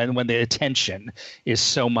 when the attention is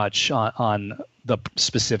so much on the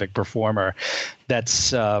specific performer.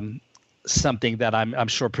 That's something that I'm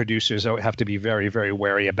sure producers have to be very, very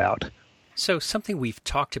wary about. So something we've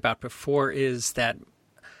talked about before is that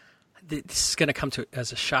this is going to come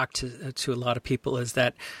as a shock to a lot of people, is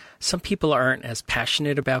that some people aren't as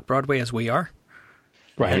passionate about Broadway as we are.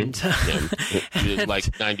 Right. And, like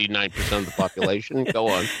 99% of the population. Go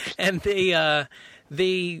on. And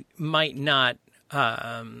they might not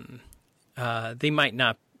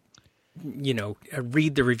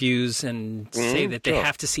read the reviews and say that they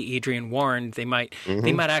have to see Adrienne Warren. They might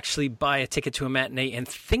actually buy a ticket to a matinee and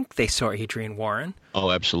think they saw Adrienne Warren.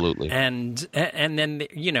 Oh, absolutely. And then,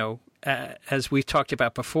 as we've talked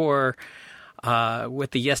about before,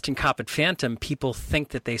 with the Yeston Coppet Phantom, people think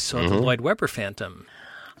that they saw the Lloyd Webber Phantom.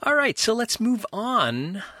 All right, so let's move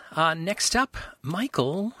on. Next up,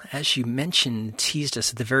 Michael, as you mentioned, teased us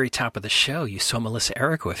at the very top of the show. You saw Melissa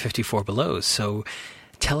Errico at 54 Below. So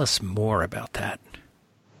tell us more about that.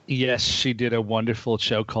 Yes, she did a wonderful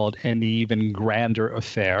show called An Even Grander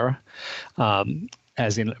Affair,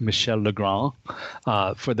 as in Michel Legrand,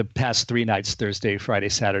 for the past 3 nights, Thursday, Friday,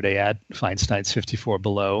 Saturday, at Feinstein's 54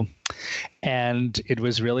 Below. And it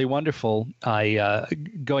was really wonderful.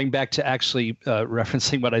 Going back to actually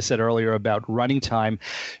referencing what I said earlier about running time,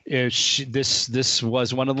 this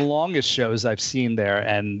was one of the longest shows I've seen there,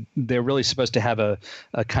 and they're really supposed to have a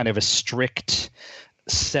kind of a strict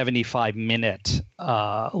 75-minute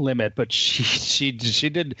limit, but she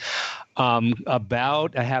did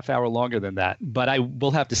about a half hour longer than that. But I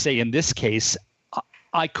will have to say, in this case,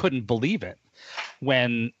 I couldn't believe it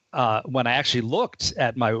when when I actually looked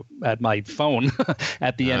at my phone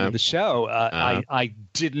at the end of the show, I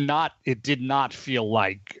did not. It did not feel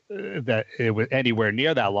like that it was anywhere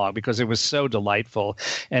near that long because it was so delightful.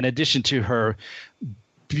 In addition to her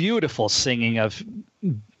beautiful singing of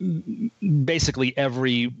basically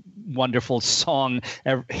every wonderful song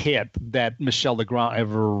hit that Michel Legrand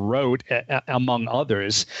ever wrote, among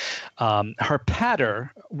others. Her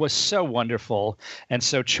patter was so wonderful and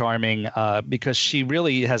so charming because she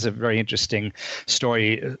really has a very interesting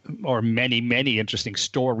story, or many, many interesting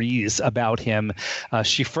stories about him.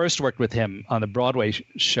 She first worked with him on the Broadway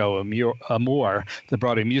show Amour, the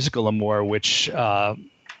Broadway musical Amour, which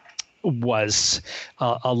was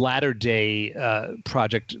a latter-day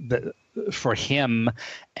project for him,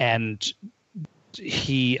 and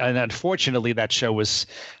unfortunately that show was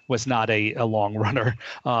not a long runner,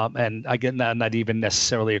 and again not even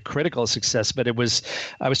necessarily a critical success, but it was.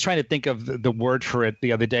 I was trying to think of the word for it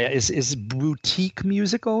the other day. Is boutique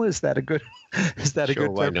musical? Is that a good? Is that sure, a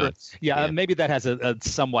good why term? not? Yeah, maybe that has a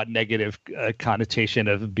somewhat negative connotation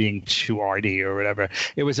of being too arty or whatever.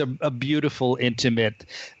 It was a beautiful, intimate,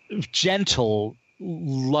 gentle,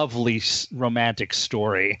 lovely romantic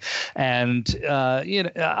story, and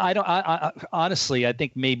I honestly, I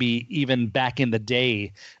think maybe even back in the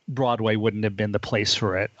day, Broadway wouldn't have been the place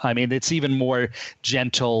for it. I mean, it's even more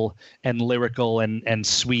gentle and lyrical and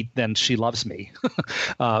sweet than She Loves Me.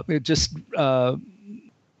 It just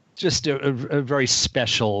a very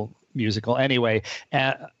special musical. Anyway,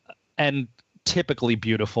 and typically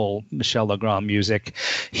beautiful Michel Legrand music.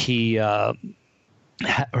 He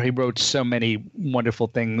wrote so many wonderful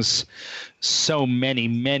things, so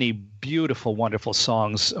many beautiful, wonderful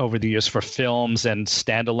songs over the years for films and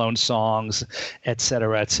standalone songs, et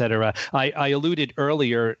cetera, et cetera. I alluded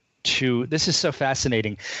earlier to, this is so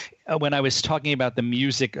fascinating. When I was talking about the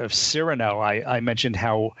music of Cyrano, I mentioned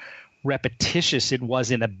how repetitious it was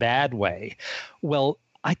in a bad way. Well,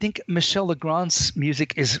 I think Michel Legrand's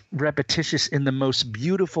music is repetitious in the most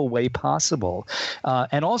beautiful way possible.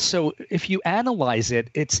 And also, if you analyze it,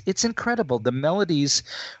 it's incredible. The melodies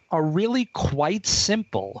are really quite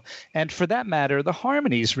simple. And for that matter, the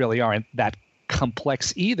harmonies really aren't that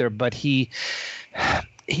complex either. But he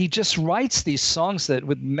just writes these songs that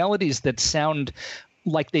with melodies that sound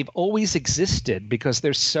like they've always existed because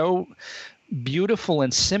they're so beautiful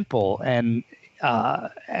and simple, and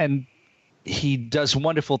he does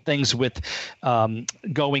wonderful things with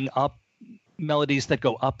going up, melodies that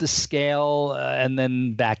go up the scale and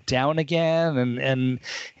then back down again, and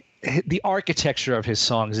the architecture of his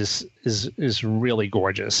songs is really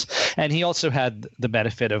gorgeous. And he also had the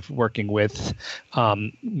benefit of working with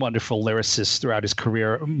wonderful lyricists throughout his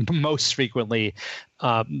career, most frequently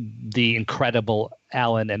the incredible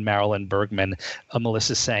Alan and Marilyn Bergman.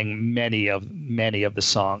 Melissa sang many of the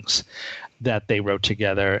songs that they wrote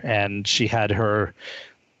together, and she had her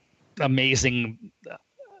amazing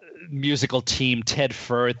musical team, Ted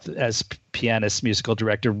Firth as pianist, musical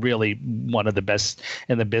director, really one of the best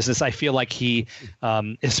in the business. I feel like he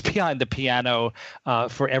is behind the piano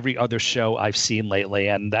for every other show I've seen lately,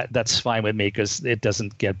 and that's fine with me because it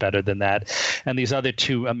doesn't get better than that. And these other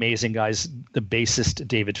two amazing guys, the bassist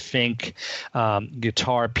David Fink,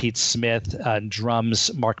 guitar Pete Smith,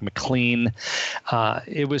 drums Mark McLean.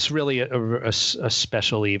 It was really a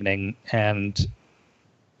special evening, and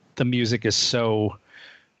the music is so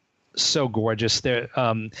gorgeous. There,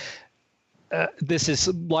 this is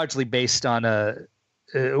largely based on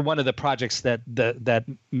one of the projects that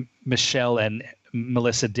Michel and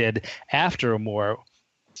Melissa did after Amour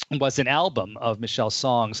was an album of Michel's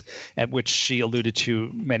songs, at which she alluded to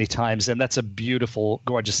many times, and that's a beautiful,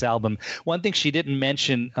 gorgeous album. One thing she didn't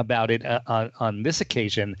mention about it on this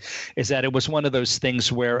occasion is that it was one of those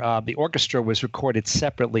things where the orchestra was recorded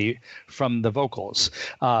separately from the vocals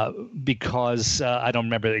because I don't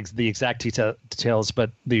remember the exact details, but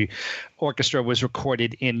the orchestra was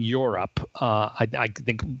recorded in Europe. I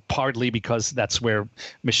think partly because that's where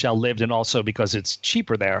Michel lived, and also because it's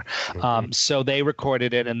cheaper there. Mm-hmm. So they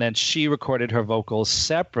recorded it, and then she recorded her vocals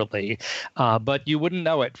separately. But you wouldn't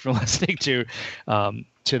know it from listening to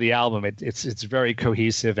the album. It's very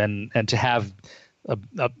cohesive, and to have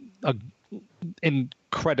a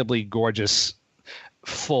incredibly gorgeous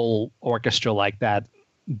full orchestra like that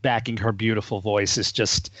backing her beautiful voice is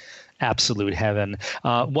just absolute heaven.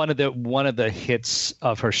 One of the hits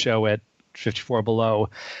of her show at 54 Below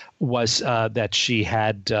was that she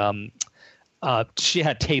had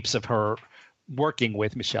tapes of her working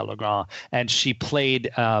with Michel Legrand, and she played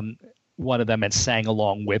one of them and sang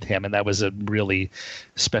along with him, and that was a really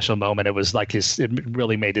special moment. It was like it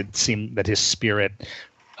really made it seem that his spirit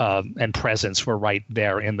and presence were right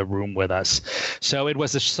there in the room with us. So it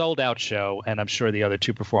was a sold-out show, and I'm sure the other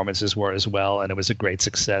two performances were as well, and it was a great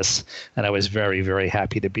success, and I was very, very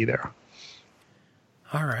happy to be there.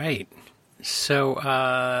 All right.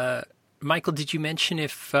 So, Michael, did you mention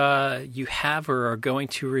if you have or are going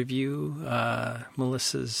to review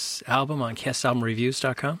Melissa's album on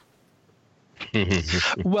castalbumreviews.com?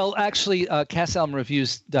 Well, actually,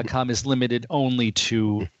 castalbumreviews.com is limited only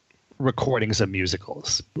to recordings of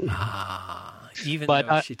musicals. Even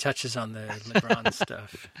though she touches on the LeBron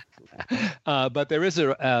stuff. But there is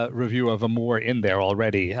a review of Amour in there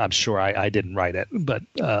already. I'm sure I didn't write it, but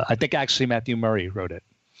I think actually Matthew Murray wrote it.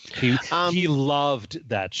 He loved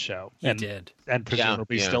that show. He did. And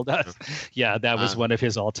presumably still does. Yeah, that was one of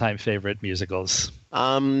his all-time favorite musicals.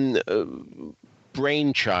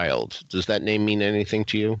 Brainchild. Does that name mean anything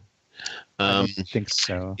to you? I don't think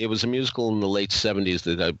so. It was a musical in the late 70s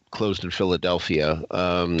that closed in Philadelphia,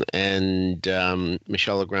 and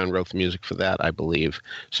Michel Legrand wrote the music for that, I believe.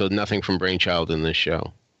 So nothing from Brainchild in this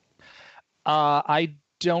show. I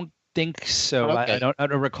don't think so. Okay. I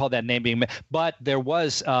don't recall that name being, but there were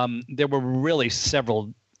really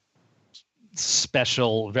several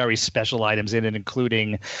very special items in it,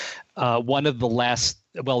 including one of the last.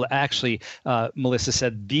 Well, actually, Melissa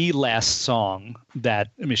said the last song that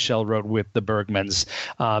Michelle wrote with the Bergmans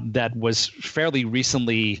that was fairly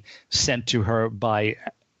recently sent to her by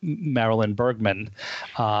Marilyn Bergman.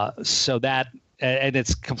 So that, and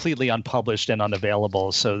it's completely unpublished and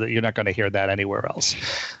unavailable, so that you're not going to hear that anywhere else.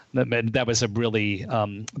 That was a really,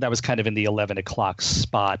 that was kind of in the 11 o'clock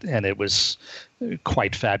spot, and it was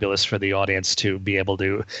quite fabulous for the audience to be able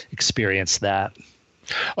to experience that.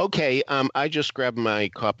 Okay, I just grabbed my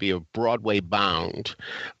copy of Broadway Bound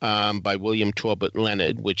by William Torbert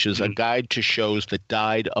Leonard, which is a guide to shows that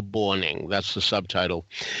died a-borning. That's the subtitle.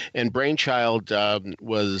 And Brainchild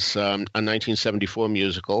was a 1974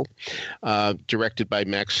 musical directed by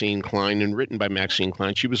Maxine Klein and written by Maxine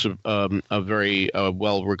Klein. She was a very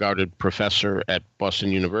well-regarded professor at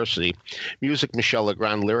Boston University. Music, Michel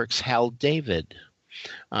Legrand. Lyrics, Hal David.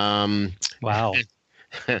 Wow.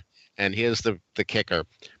 And here's the kicker,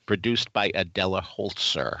 produced by Adela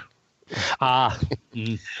Holzer.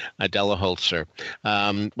 Adela Holzer.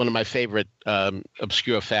 One of my favorite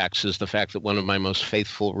obscure facts is the fact that one of my most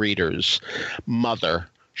faithful readers' mother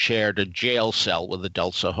shared a jail cell with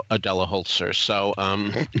Adela Holzer. So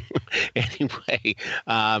anyway,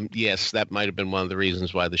 yes, that might have been one of the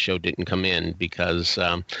reasons why the show didn't come in, because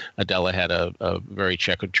Adela had a very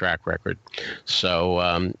checkered track record.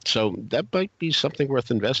 So so that might be something worth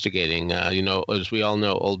investigating. As we all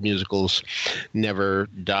know, old musicals never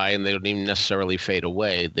die, and they don't even necessarily fade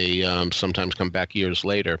away. They sometimes come back years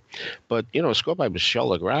later. But, a score by Michel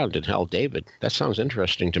Legrand and Hal David, that sounds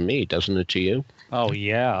interesting to me, doesn't it to you? Oh,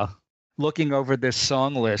 yeah. Looking over this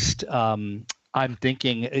song list, I'm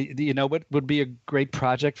thinking, what would be a great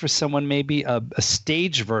project for someone? Maybe a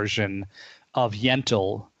stage version of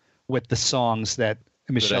Yentl with the songs that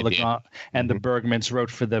Michel Legrand and the Bergmans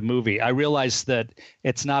wrote for the movie. I realize that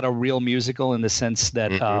it's not a real musical in the sense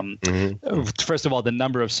that, first of all, the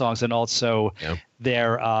number of songs, and also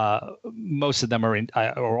most of them are,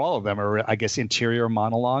 or all of them are, I guess, interior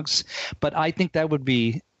monologues. But I think that would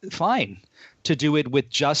be fine to do it with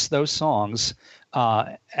just those songs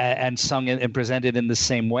and sung and presented in the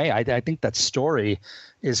same way. I think that story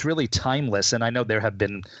is really timeless. And I know there have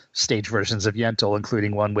been stage versions of Yentl,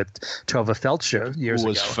 including one with Tove Feldscher years ago. Who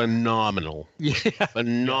was phenomenal. Yeah.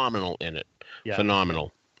 Phenomenal in it. Yeah.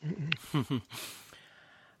 Phenomenal.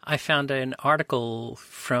 I found an article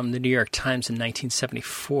from the New York Times in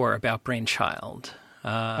 1974 about Brainchild.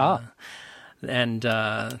 And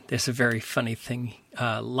there's a very funny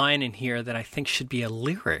line in here that I think should be a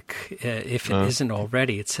lyric, if it isn't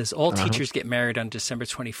already. It says, all teachers get married on December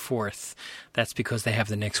 24th. That's because they have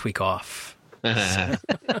the next week off. So,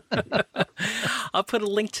 I'll put a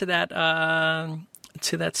link to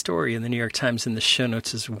that story in the New York Times in the show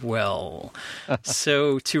notes as well.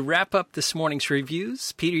 So to wrap up this morning's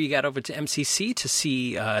reviews, Peter, you got over to MCC to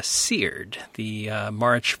see Seared, the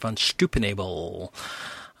March von Stupenabel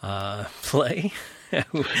play.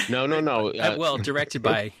 No. Well, directed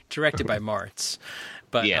by Martz,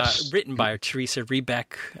 but yes. Written by Teresa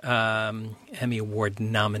Rebeck, Emmy Award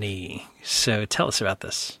nominee. So tell us about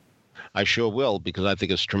this. I sure will, because I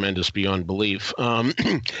think it's tremendous beyond belief.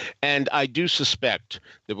 And I do suspect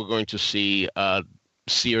that we're going to see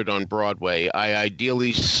Seared on Broadway. I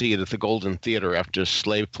ideally see it at the Golden Theater after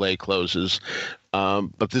Slave Play closes.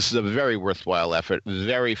 But this is a very worthwhile effort,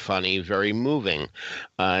 very funny, very moving.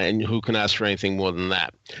 And who can ask for anything more than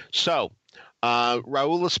that? So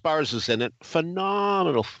Raul Esparza is in it.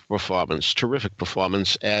 Phenomenal performance, terrific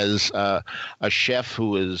performance as a chef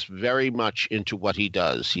who is very much into what he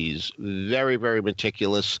does. He's very, very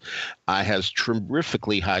meticulous, has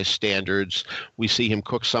terrifically high standards. We see him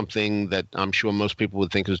cook something that I'm sure most people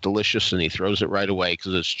would think is delicious, and he throws it right away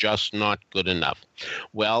because it's just not good enough.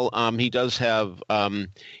 Well, he does have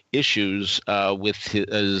issues with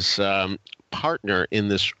his partner in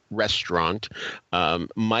this restaurant.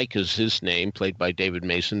 Mike is his name, played by David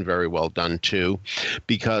Mason, very well done too,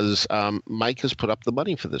 because Mike has put up the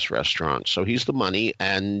money for this restaurant. So he's the money,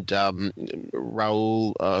 and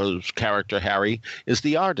Raul's character, Harry, is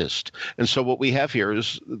the artist. And so what we have here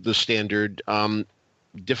is the standard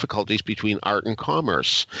difficulties between art and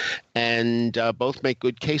commerce, and both make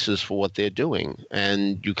good cases for what they're doing.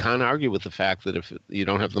 And you can't argue with the fact that if you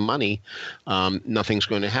don't have the money, nothing's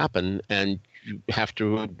going to happen. And you have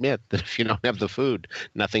to admit that if you don't have the food,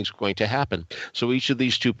 nothing's going to happen. So each of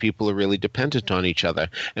these two people are really dependent on each other,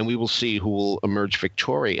 and we will see who will emerge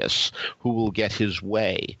victorious, who will get his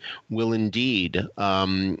way. Will indeed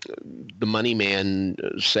the money man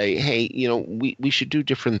say, hey, we should do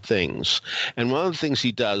different things. And one of the things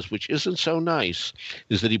he does, which isn't so nice,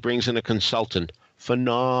 is that he brings in a consultant,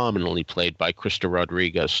 phenomenally played by Krista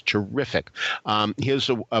Rodriguez. Terrific.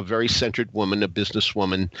 Here's a very centered woman, a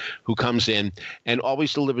businesswoman, who comes in and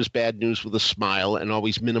always delivers bad news with a smile and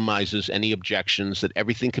always minimizes any objections, that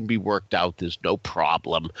everything can be worked out. There's no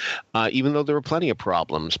problem, even though there are plenty of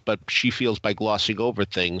problems. But she feels by glossing over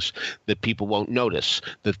things that people won't notice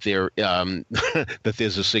that that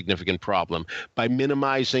there's a significant problem. By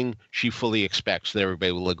minimizing, she fully expects that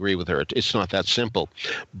everybody will agree with her. It's not that simple.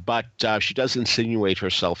 But she does insinuate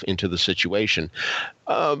herself into the situation.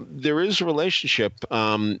 There is a relationship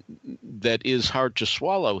that is hard to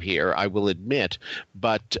swallow here, I will admit,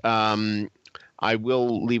 but I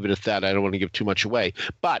will leave it at that. I don't want to give too much away.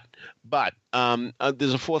 But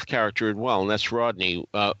there's a fourth character as well, and that's Rodney.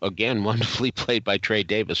 Again, wonderfully played by Trey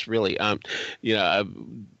Davis. Really,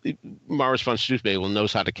 Morris von Steubenville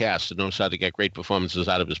knows how to cast and knows how to get great performances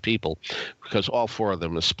out of his people, because all four of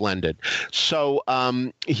them are splendid. So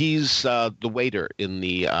he's the waiter in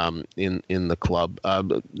the club,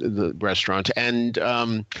 the restaurant,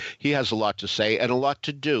 and he has a lot to say and a lot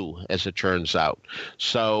to do, as it turns out.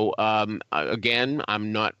 So again,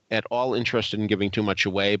 I'm not at all interested in giving too much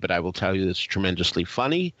away, but I will tell you it's tremendously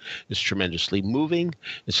funny, it's tremendously moving,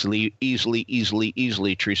 it's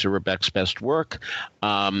easily Teresa Rebecca's best work,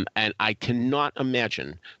 and I cannot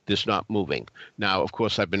imagine this not moving. Now, of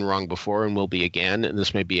course, I've been wrong before and will be again, and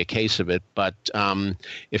this may be a case of it, but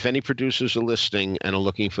if any producers are listening and are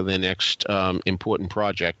looking for their next important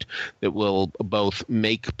project that will both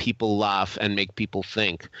make people laugh and make people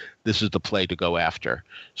think, this is the play to go after.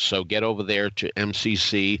 So get over there to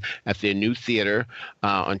MCC at their new theater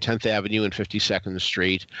on 10th Avenue and 52nd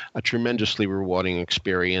Street. A tremendously rewarding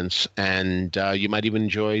experience, and you might even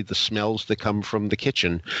enjoy the smells that come from the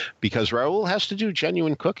kitchen, because Raul has to do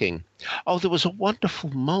genuine cooking. Oh, there was a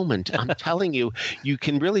wonderful moment. I'm telling you, you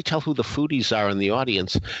can really tell who the foodies are in the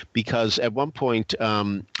audience, because at one point,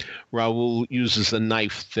 Raul uses the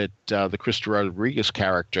knife that the Krista Rodriguez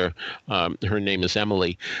character, her name is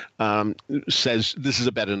Emily, says, this is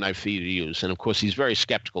a better knife for you to use. And of course, he's very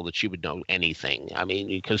skeptical that she would know anything. I mean,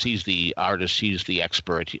 because he's the artist, he's the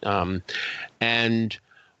expert. And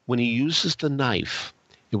when he uses the knife,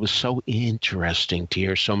 it was so interesting to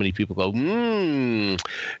hear so many people go,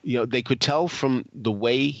 they could tell from the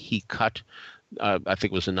way he cut, I think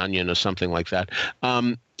it was an onion or something like that.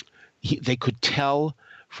 They could tell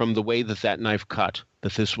from the way that knife cut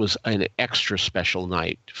that this was an extra special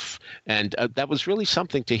knife. And that was really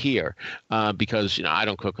something to hear, because, I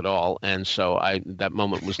don't cook at all. And so that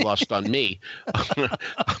moment was lost on me.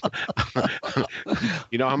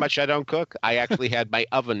 You know how much I don't cook? I actually had my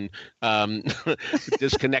oven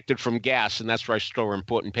disconnected from gas, and that's where I store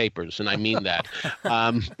important papers, and I mean that.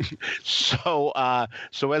 So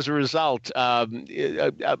as a result,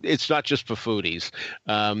 it's not just for foodies.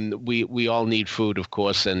 We all need food, of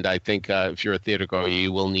course, and I think if you're a theater goer,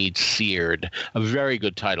 you will need Seared, a very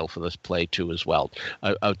good title for this play too as well.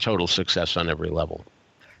 A total success on every level.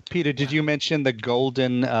 Peter, did you mention the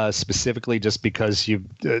Golden specifically just because you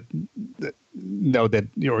know that,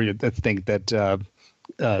 or you think that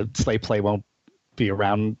slave play won't be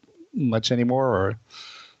around much anymore, or?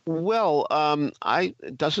 Well,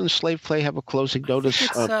 doesn't slave play have a closing notice?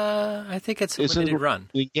 I think it's a limited run.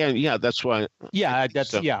 Yeah, that's why. Yeah,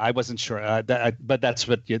 I wasn't sure, but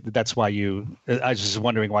that's why you. I was just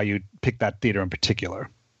wondering why you picked that theater in particular.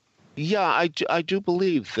 Yeah, I do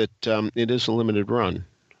believe that it is a limited run.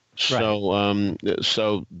 So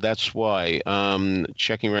that's why.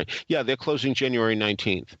 Checking right. Yeah, they're closing January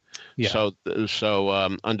 19th. Yeah.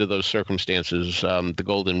 So under those circumstances, the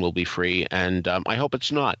Golden will be free, and I hope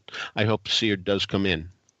it's not. I hope Seared does come in.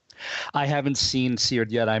 I haven't seen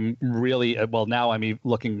Seared yet. I'm really now I'm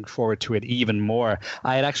looking forward to it even more.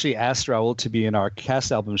 I had actually asked Raul to be in our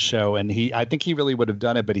cast album show, and I think he really would have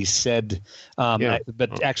done it, but he said,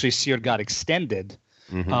 actually Seared got extended.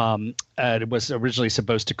 Mm-hmm. It was originally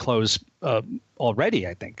supposed to close already,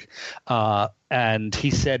 I think, and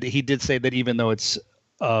he did say that even though it's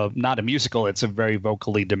not a musical, it's a very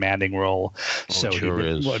vocally demanding role. So he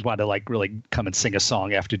would want to really come and sing a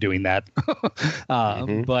song after doing that.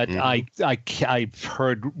 I've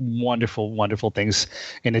heard wonderful, wonderful things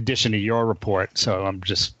in addition to your report. So I'm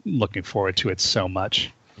just looking forward to it so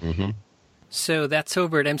much. Mm-hmm. So that's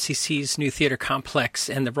over at MCC's new theater complex,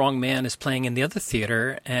 and The Wrong Man is playing in the other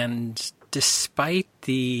theater. And despite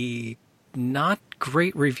the not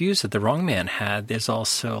great reviews that The Wrong Man had, there's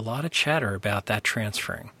also a lot of chatter about that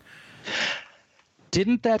transferring.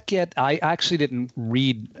 Didn't that get? I actually didn't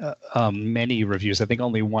read many reviews. I think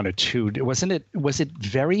only one or two. Was it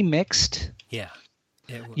very mixed? Yeah.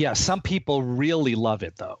 Yeah. Some people really love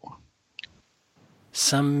it, though.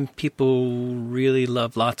 Some people really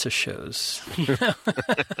love lots of shows.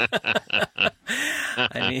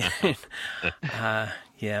 I mean,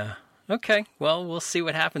 yeah. Okay. Well, we'll see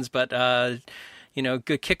what happens, but good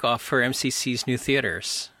kickoff for MCC's new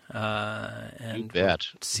theaters, and we'll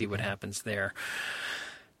see what happens there.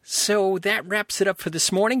 So that wraps it up for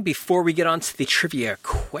this morning. Before we get on to the trivia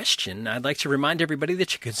question, I'd like to remind everybody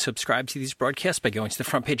that you can subscribe to these broadcasts by going to the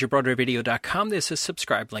front page of BroadwayVideo.com. There's a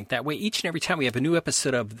subscribe link. That way, each and every time we have a new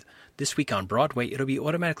episode of This Week on Broadway, it'll be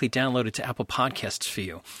automatically downloaded to Apple Podcasts for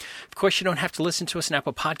you. Of course, you don't have to listen to us on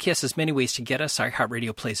Apple Podcasts. There's many ways to get us.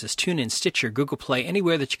 iHeartRadio plays us, TuneIn, Stitcher, Google Play,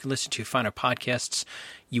 anywhere that you can listen to find our podcasts.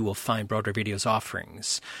 You will find Broadway Video's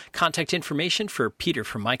offerings. Contact information for Peter,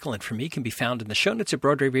 for Michael, and for me can be found in the show notes at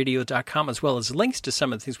BroadwayRadio.com, as well as links to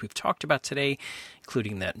some of the things we've talked about today,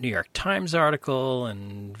 including that New York Times article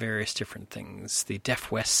and various different things. The Deaf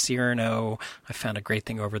West Cyrano. I found a great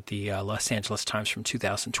thing over at the Los Angeles Times from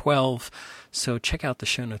 2012. So check out the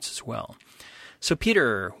show notes as well. So,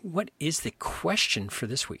 Peter, what is the question for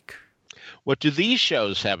this week? What do these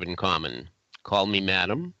shows have in common? Call Me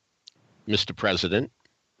Madam, Mr. President,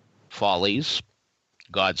 Follies,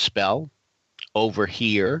 Godspell, Over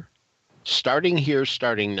Here, Starting Here,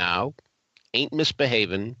 Starting Now, Ain't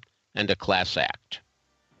Misbehavin', and A Class Act.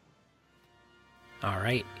 All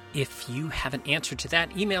right. If you have an answer to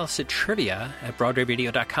that, email us at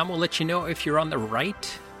trivia@BroadwayVideo.com. We'll let you know if you're on the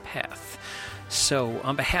right path. So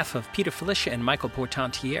on behalf of Peter Felicia and Michael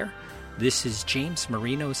Portantiere, this is James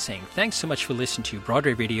Marino saying thanks so much for listening to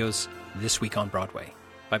Broadway Video's This Week on Broadway.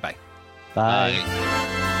 Bye-bye. Bye.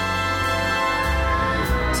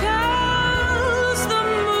 Tells the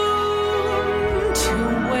moon to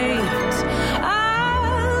wait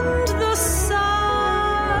and the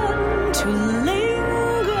sun to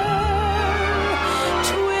linger,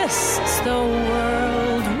 twists the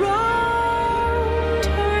world round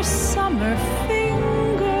her summer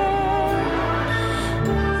finger,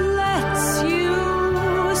 lets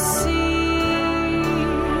you see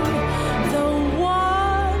the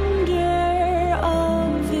wonder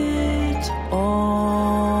of it all.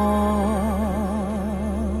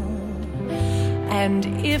 And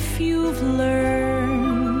if you've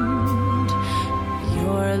learned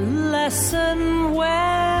your lesson well,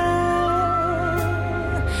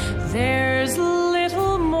 there's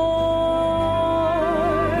little more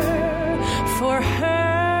for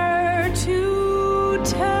her to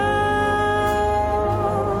tell.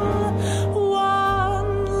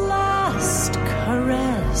 One last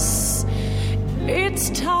caress, it's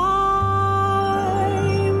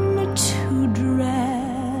time to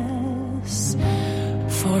dress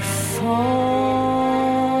for fall.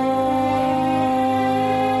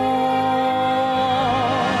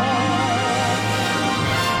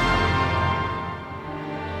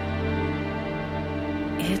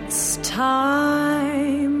 It's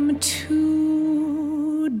time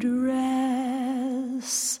to dress.